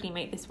to hopefully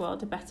make this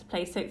world a better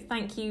place. So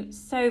thank you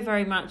so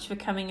very much for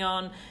coming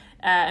on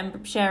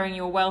and sharing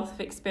your wealth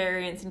of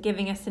experience and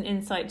giving us an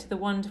insight to the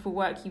wonderful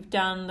work you've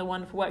done, the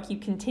wonderful work you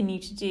continue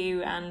to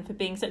do, and for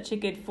being such a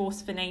good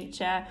force for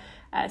nature.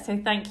 So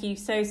thank you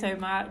so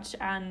much,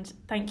 and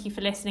thank you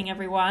for listening,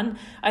 everyone.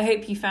 I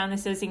hope you found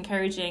this as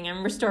encouraging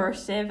and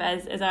restorative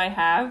as I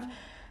have.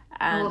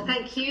 Well,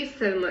 thank you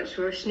so much,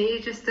 Roshni.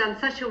 You've just done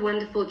such a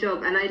wonderful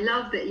job, and I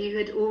love that you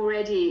had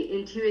already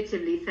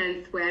intuitively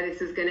sensed where this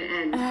was going to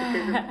end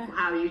because of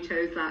how you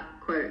chose that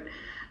quote.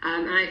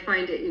 And I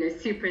find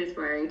it, super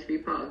inspiring to be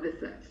part of this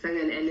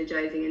Sangha, and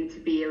energizing, and to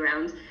be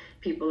around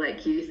people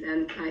like you.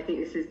 And I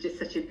think this is just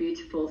such a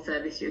beautiful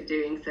service you're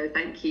doing. So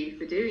thank you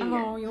for doing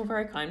it. Oh, you're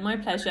very kind. My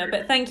pleasure.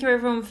 But thank you,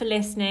 everyone, for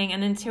listening.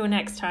 And until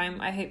next time,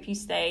 I hope you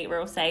stay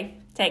real safe.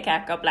 Take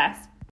care. God bless.